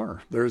need a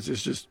car.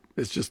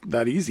 It's just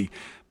that easy.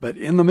 But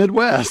in the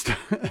Midwest,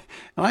 and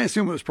I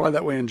assume it was probably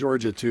that way in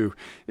Georgia too,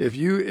 if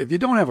you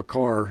don't have a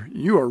car,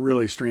 you are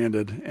really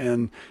stranded,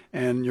 and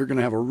you're going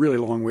to have a really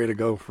long way to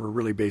go for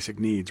really basic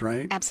needs,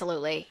 right?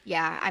 Absolutely.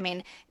 Yeah. I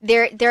mean,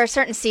 there are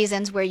certain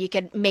seasons where you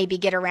could maybe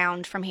get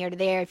around from here to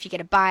there if you get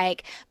a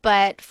bike,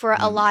 but for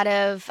a lot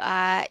of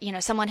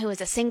someone who is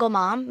a single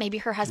mom, maybe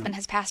her husband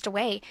has passed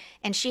away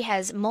and she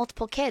has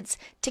multiple kids,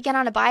 to get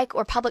on a bike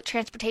or public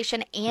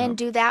transportation and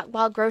do that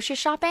while grocery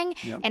shopping.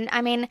 And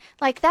I mean,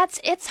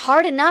 it's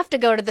hard enough to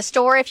go to the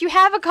store if you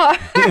have a car.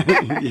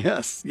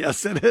 Yes,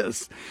 it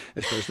is.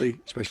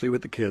 Especially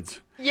with the kids.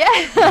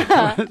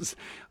 Yeah.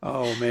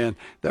 Oh man,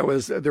 there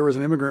was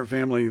an immigrant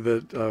family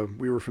that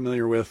we were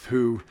familiar with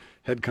who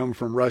had come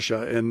from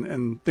Russia,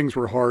 and things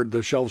were hard.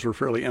 The shelves were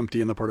fairly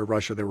empty in the part of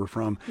Russia they were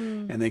from,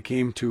 and they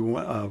came to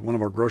one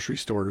of our grocery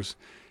stores,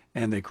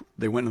 and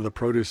they went into the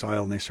produce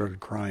aisle and they started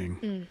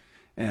crying,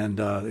 and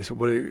they said,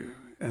 "What?"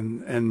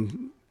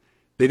 And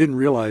they didn't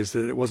realize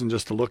that it wasn't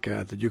just to look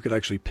at; that you could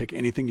actually pick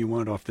anything you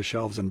wanted off the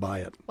shelves and buy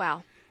it.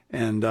 Wow.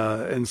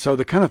 And so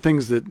the kind of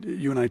things that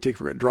you and I take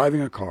for granted,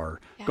 driving a car,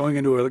 going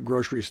into a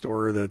grocery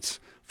store that's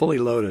fully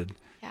loaded,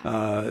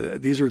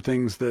 these are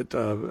things that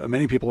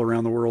many people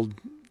around the world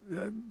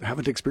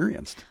haven't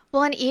experienced.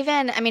 Well, and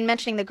even, I mean,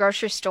 mentioning the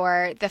grocery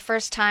store, the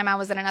first time I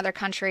was in another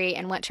country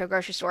and went to a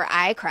grocery store,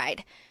 I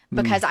cried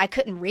because I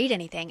couldn't read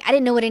anything. I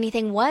didn't know what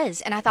anything was.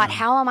 And I thought,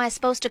 how am I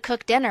supposed to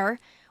cook dinner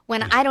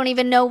when I don't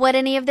even know what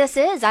any of this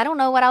is? I don't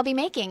know what I'll be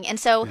making. And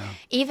so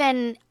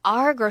even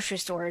our grocery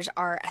stores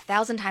are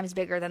 1,000 times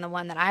bigger than the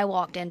one that I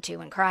walked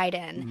into and cried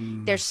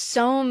in. There's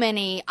so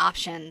many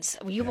options.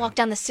 You walk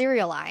down the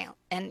cereal aisle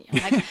and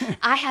you're like,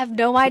 I have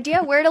no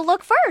idea where to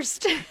look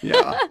first.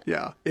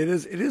 Yeah. It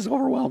is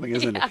overwhelming,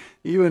 isn't it?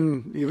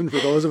 Even for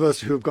those of us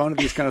who have gone to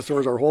these kind of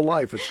stores our whole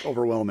life, it's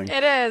overwhelming.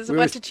 It is.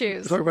 What to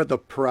choose. Talk about the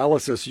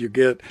paralysis you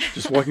get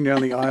just walking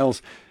down the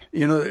aisles.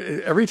 You know,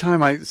 every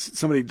time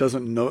somebody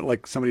doesn't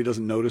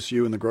notice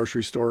you in the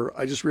grocery store,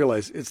 I just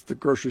realize it's the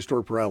grocery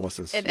store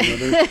paralysis.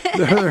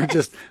 They're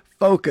just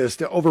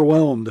focused,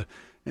 overwhelmed,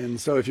 and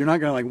so if you're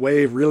not going to like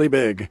wave really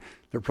big,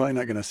 they're probably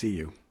not going to see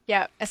you.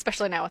 Yeah,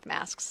 especially now with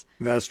masks.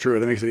 That's true.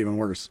 That makes it even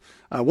worse.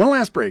 One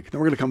last break, then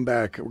we're going to come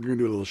back. We're going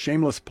to do a little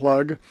shameless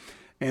plug,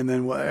 and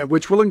then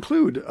which will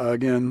include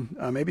again,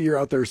 maybe you're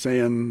out there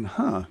saying,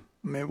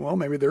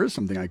 maybe there is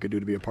something I could do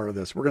to be a part of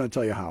this. We're going to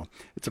tell you how.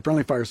 It's a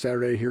Friendly Fire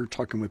Saturday here,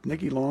 talking with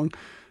Nikki Long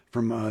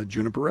from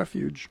Juniper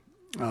Refuge.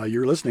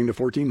 You're listening to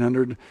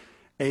 1400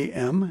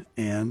 AM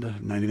and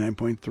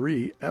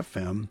 99.3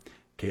 FM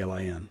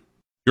KLIN.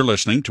 You're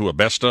listening to a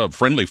best of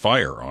Friendly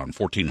Fire on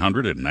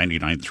 1400 and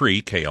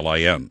 99.3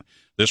 KLIN.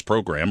 This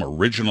program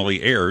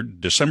originally aired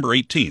December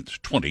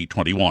 18th,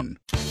 2021.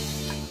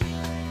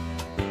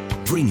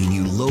 Bringing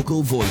you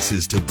local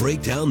voices to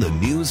break down the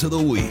news of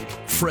the week.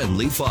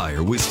 Friendly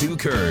Fire with Stu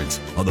Kearns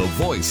on the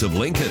voice of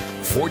Lincoln,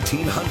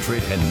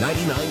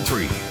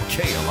 1499.3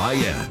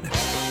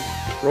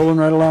 KLIN. Rolling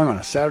right along on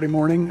a Saturday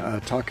morning,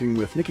 talking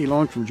with Nikki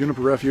Long from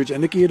Juniper Refuge.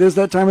 And Nikki, it is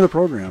that time of the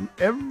program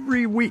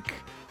every week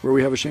where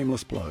we have a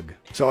shameless plug.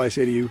 So I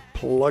say to you,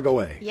 plug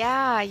away.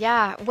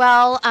 Yeah.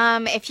 Well,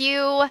 if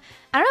you,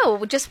 I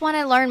don't know, just want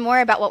to learn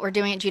more about what we're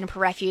doing at Juniper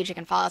Refuge, you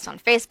can follow us on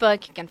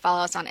Facebook. You can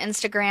follow us on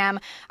Instagram.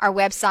 Our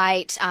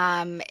website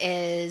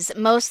is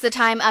most of the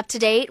time up to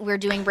date. We're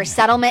doing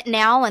resettlement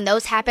now, and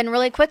those happen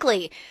really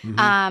quickly.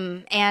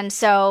 And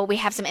so we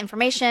have some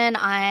information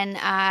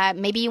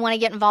on maybe you want to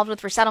get involved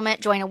with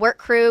resettlement, join a work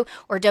crew,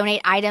 or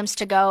donate items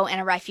to go in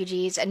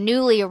a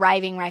newly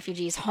arriving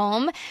refugee's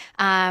home.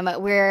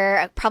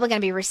 We're probably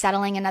going to be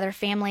resettling another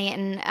family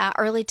in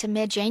early to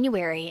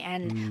mid-January,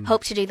 and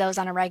hope to do those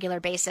on a regular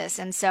basis.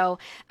 And so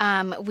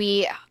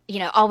we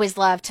always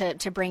love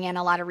to bring in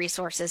a lot of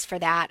resources for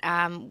that.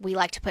 We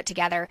like to put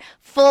together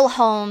full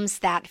homes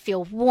that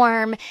feel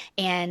warm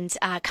and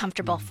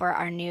comfortable for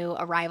our new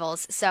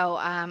arrivals. So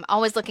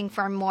always looking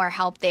for more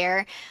help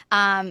there.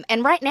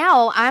 And right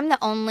now, I'm the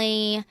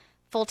only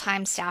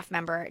full-time staff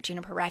member at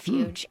Juniper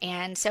Refuge.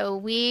 And so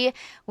we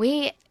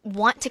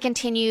want to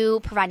continue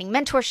providing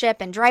mentorship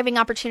and driving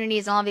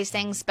opportunities and all these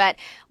things, but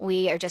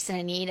we are just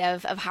in need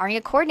of hiring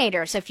a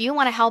coordinator. So if you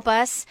want to help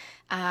us,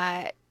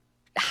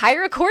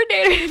 hire a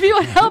coordinator if you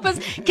want to help us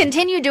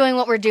continue doing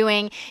what we're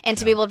doing, and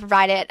to be able to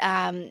provide it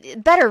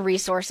better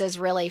resources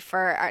really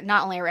for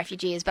not only our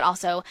refugees, but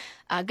also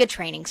good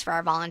trainings for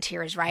our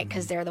volunteers, right?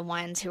 Because they're the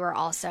ones who are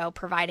also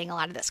providing a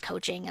lot of this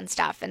coaching and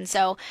stuff. And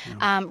so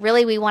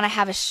really we want to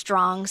have a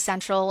strong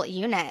central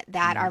unit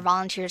that our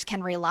volunteers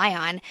can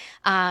rely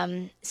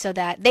on, so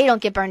that they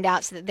don't get burned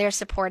out, so that they're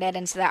supported,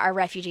 and so that our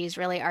refugees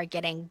really are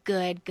getting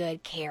good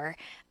care.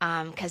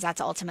 Because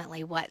that's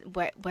ultimately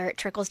where it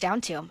trickles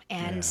down to.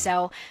 And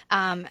so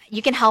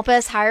you can help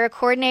us hire a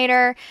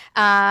coordinator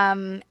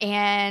and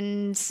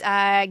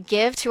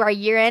give to our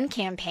year-end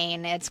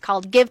campaign. It's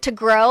called Give to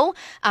Grow,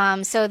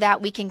 so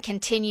that we can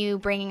continue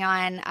bringing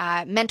on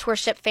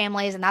mentorship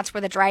families, and that's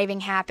where the driving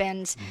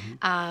happens.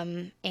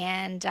 And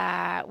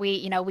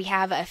we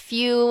have a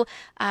few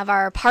of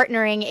our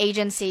partnering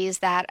agencies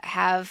that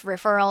have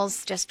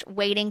referrals just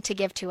waiting to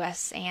give to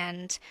us.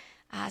 And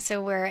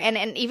so we're,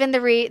 and even the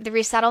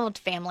resettled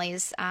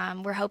families,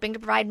 we're hoping to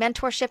provide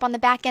mentorship on the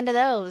back end of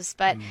those.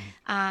 But,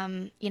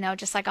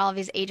 just like all of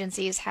these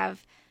agencies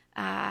have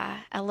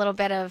a little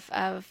bit of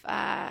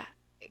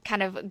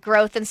kind of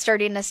growth and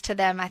sturdiness to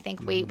them, I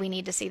think we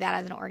need to see that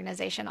as an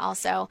organization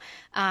also.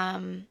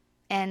 And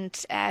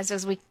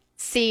as we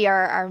see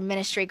our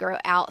ministry grow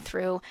out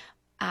through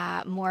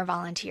more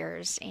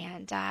volunteers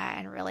and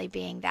really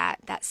being that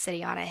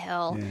city on a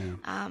hill,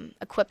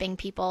 equipping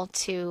people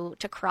to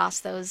cross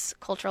those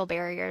cultural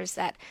barriers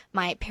that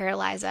might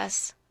paralyze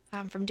us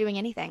from doing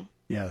anything.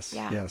 Yes,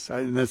 Yeah. yes.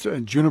 And that's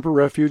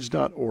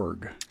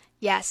juniperrefuge.org.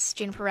 Yes,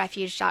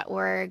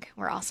 juniperrefuge.org.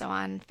 We're also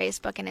on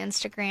Facebook and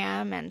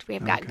Instagram, and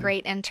we've got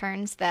great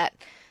interns that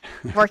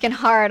working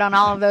hard on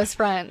all of those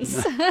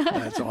fronts.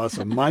 That's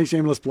awesome. My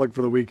shameless plug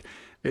for the week.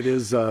 It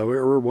is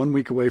we're 1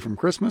 week away from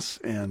Christmas,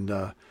 and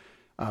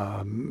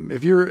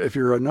if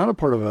you're not a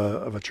part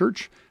of a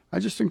church, I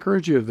just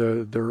encourage you.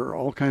 There are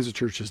all kinds of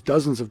churches,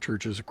 dozens of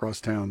churches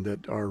across town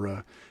that are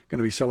going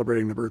to be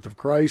celebrating the birth of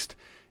Christ,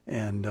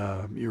 and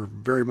you're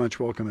very much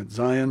welcome at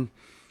Zion.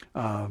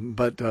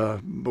 But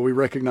we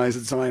recognize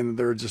at Zion that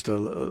there are just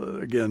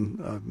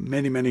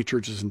many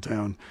churches in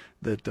town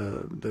that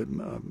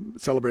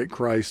celebrate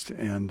Christ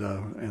and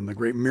the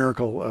great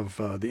miracle of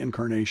the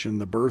incarnation,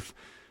 the birth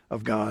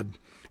of God.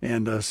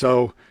 And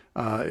so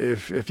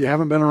if you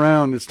haven't been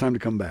around, it's time to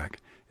come back.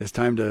 It's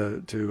time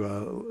to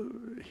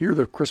hear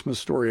the Christmas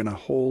story in a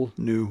whole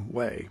new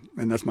way,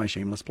 and that's my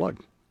shameless plug.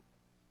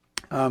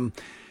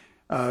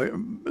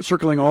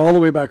 Circling all the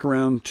way back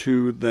around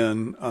to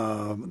then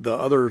the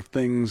other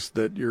things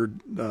that you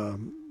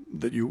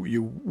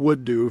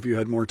would do if you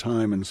had more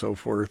time and so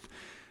forth.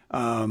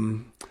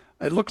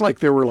 It looked like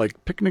there were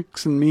like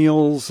picnics and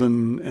meals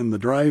and the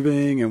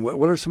driving, and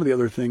what are some of the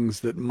other things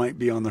that might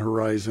be on the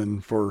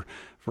horizon for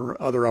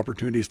other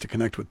opportunities to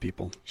connect with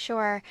people?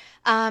 Sure.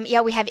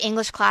 We have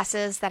English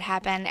classes that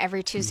happen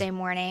every Tuesday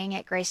morning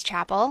at Grace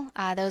Chapel.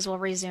 Those will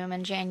resume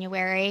in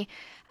January.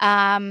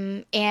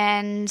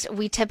 And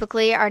we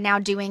typically are now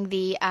doing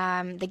the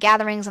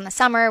gatherings in the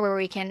summer where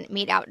we can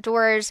meet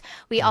outdoors.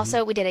 We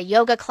did a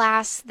yoga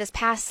class this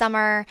past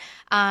summer.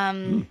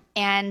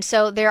 And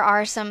so there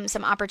are some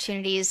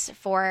opportunities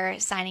for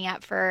signing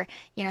up for,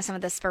 some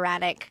of the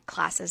sporadic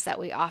classes that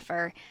we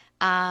offer.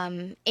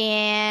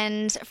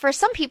 And for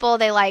some people,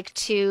 they like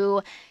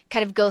to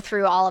kind of go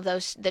through all of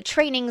the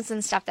trainings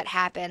and stuff that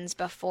happens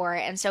before.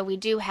 And so we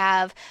do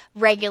have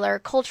regular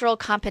cultural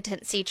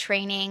competency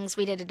trainings.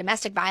 We did a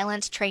domestic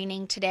violence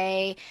training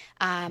today.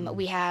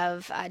 We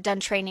have done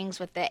trainings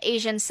with the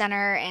Asian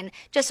Center, and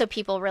just so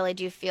people really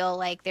do feel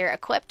like they're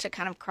equipped to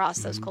kind of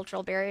cross those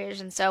cultural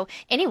barriers. And so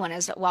anyone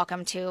is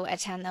welcome to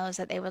attend those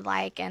that they would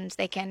like, and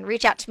they can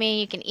reach out to me.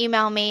 You can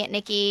email me at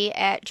Nikki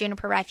at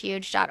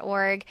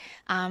juniperrefuge.org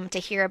to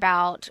hear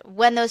about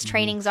when those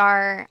trainings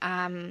are.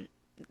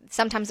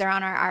 Sometimes they're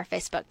on our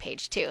Facebook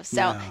page too,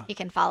 so you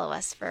can follow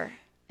us for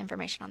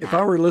information on that. If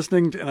I were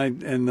listening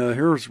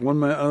here's one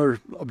of my other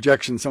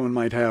objections someone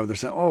might have, they're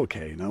saying, "Oh,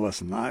 okay, now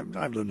listen,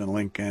 I've lived in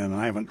Lincoln,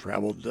 I haven't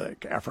traveled to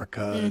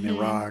Africa and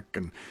Iraq,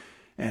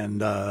 and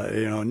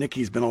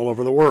Nikki's been all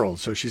over the world,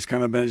 so she's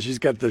got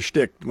the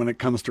shtick when it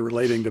comes to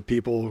relating to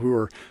people who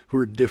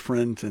are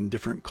different and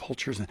different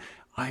cultures." And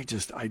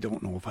I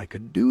don't know if I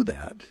could do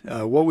that.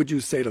 What would you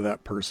say to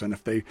that person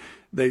if they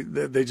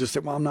just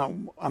said, "Well,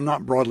 I'm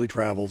not broadly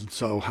traveled,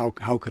 so how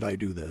could I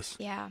do this?"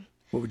 Yeah.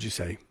 What would you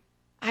say?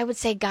 I would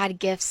say God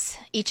gifts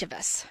each of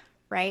us,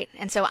 right?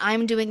 And so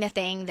I'm doing the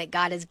thing that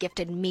God has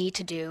gifted me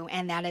to do,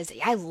 and that is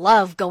I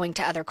love going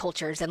to other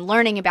cultures and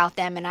learning about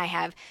them, and I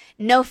have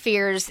no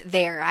fears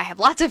there. I have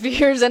lots of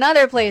fears in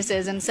other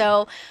places, and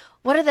so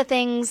what are the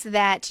things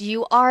that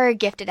you are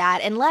gifted at?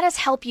 And let us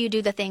help you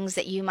do the things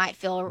that you might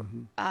feel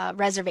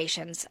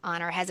reservations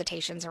on or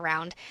hesitations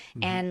around.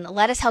 And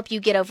let us help you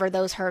get over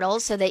those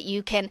hurdles so that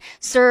you can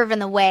serve in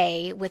the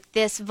way with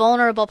this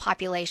vulnerable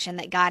population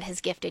that God has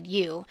gifted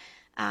you.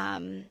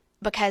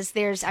 Because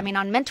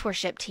on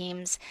mentorship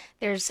teams,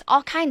 there's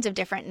all kinds of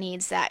different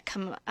needs that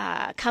come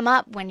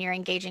up when you're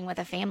engaging with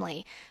a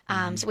family.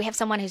 So we have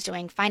someone who's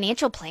doing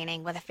financial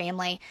planning with a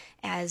family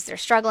as they're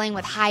struggling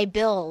with high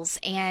bills.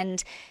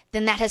 And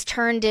then that has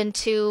turned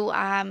into,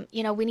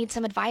 we need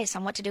some advice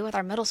on what to do with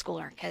our middle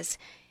schooler because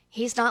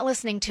he's not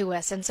listening to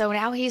us. And so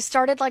now he's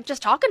started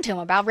just talking to him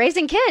about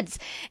raising kids.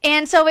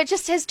 And so it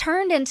just has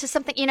turned into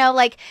something,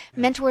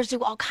 mentors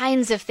do all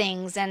kinds of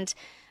things. And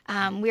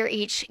we're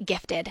each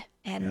gifted,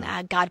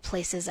 and God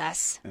places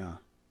us. Yeah.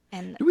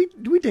 And do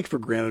we take for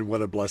granted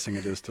what a blessing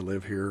it is to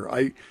live here?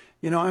 I'm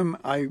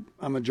a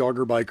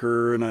jogger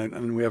biker,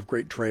 and we have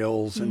great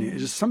trails, and it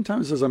just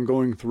sometimes as I'm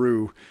going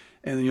through,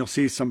 and then you'll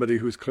see somebody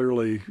who's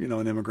clearly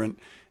an immigrant,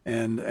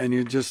 and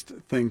you just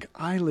think,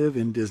 I live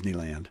in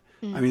Disneyland.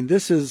 I mean,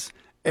 this is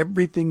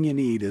everything you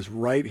need is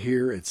right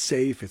here. It's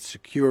safe. It's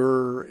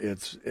secure.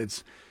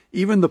 It's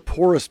even the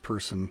poorest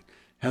person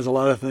has a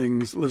lot of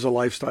things, lives a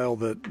lifestyle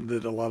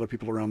that a lot of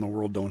people around the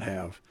world don't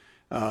have.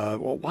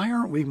 Why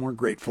aren't we more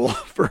grateful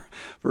for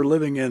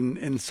living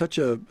in such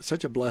a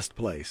blessed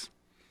place?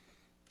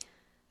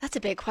 That's a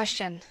big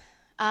question.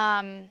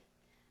 Don't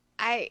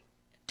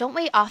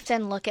we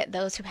often look at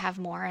those who have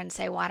more and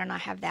say, "Why don't I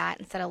have that?"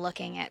 instead of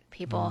looking at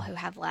people who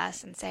have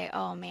less and say,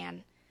 "Oh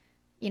man,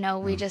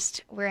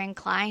 we're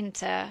inclined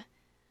to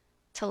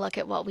look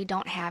at what we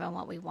don't have and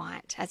what we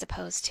want, as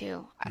opposed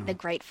to the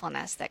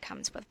gratefulness that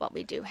comes with what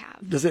we do have."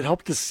 Does it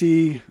help to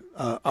see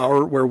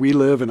where we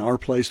live and our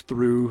place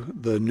through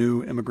the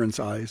new immigrant's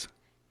eyes?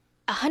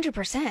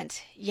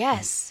 100%.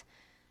 Yes.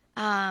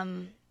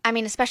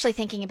 Especially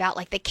thinking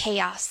about the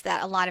chaos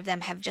that a lot of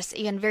them have just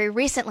even very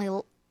recently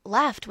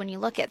left when you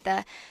look at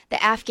the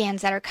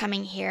Afghans that are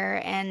coming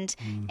here and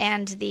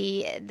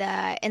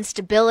the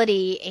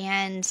instability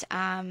and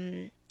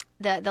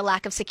the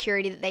lack of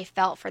security that they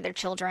felt for their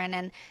children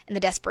and the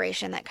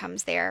desperation that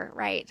comes there,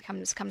 right?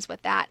 Comes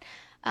with that.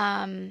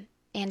 And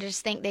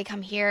just think they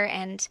come here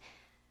and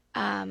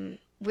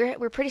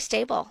we're pretty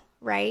stable,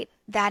 right?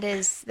 That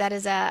is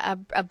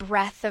a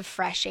breath of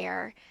fresh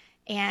air.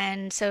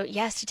 And so,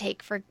 yes, I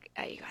think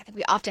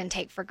we often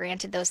take for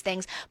granted those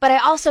things. But I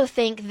also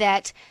think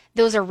that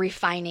those are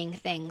refining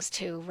things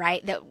too,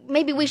 right? That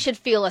maybe we should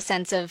feel a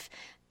sense of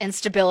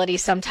instability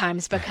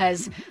sometimes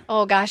because,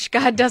 oh gosh,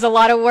 God does a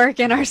lot of work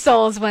in our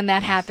souls when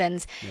that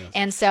happens. Yes.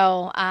 And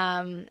so,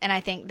 and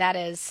I think that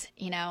is,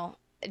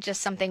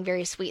 just something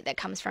very sweet that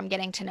comes from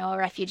getting to know a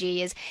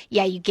refugee is,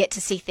 you get to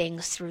see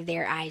things through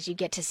their eyes. You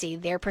get to see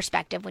their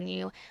perspective when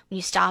you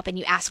stop and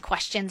you ask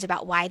questions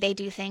about why they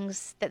do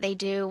things that they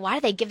do. Why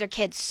do they give their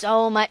kids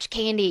so much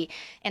candy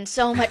and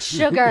so much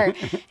sugar?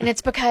 And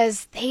it's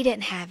because they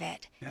didn't have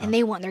it. Yeah. And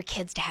they want their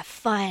kids to have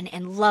fun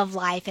and love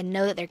life and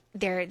know that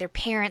their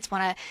parents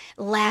want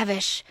to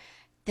lavish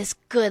this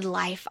good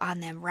life on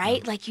them,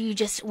 right? Like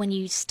when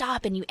you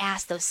stop and you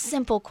ask those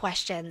simple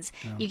questions,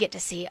 you get to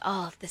see,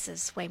 oh, this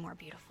is way more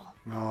beautiful.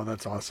 Oh,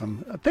 that's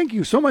awesome. Thank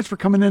you so much for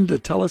coming in to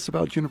tell us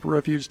about Juniper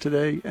Refuge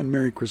today, and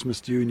Merry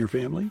Christmas to you and your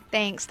family.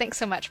 Thanks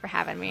so much for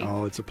having me.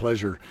 Oh, it's a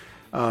pleasure.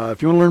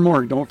 If you want to learn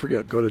more, don't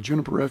forget, go to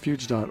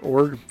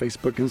juniperrefuge.org,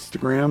 Facebook,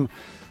 Instagram,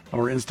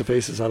 or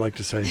Instaface, as I like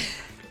to say.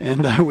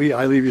 And I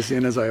leave you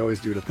in, as I always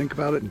do, to think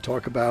about it and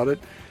talk about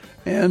it.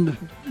 And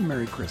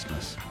Merry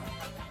Christmas.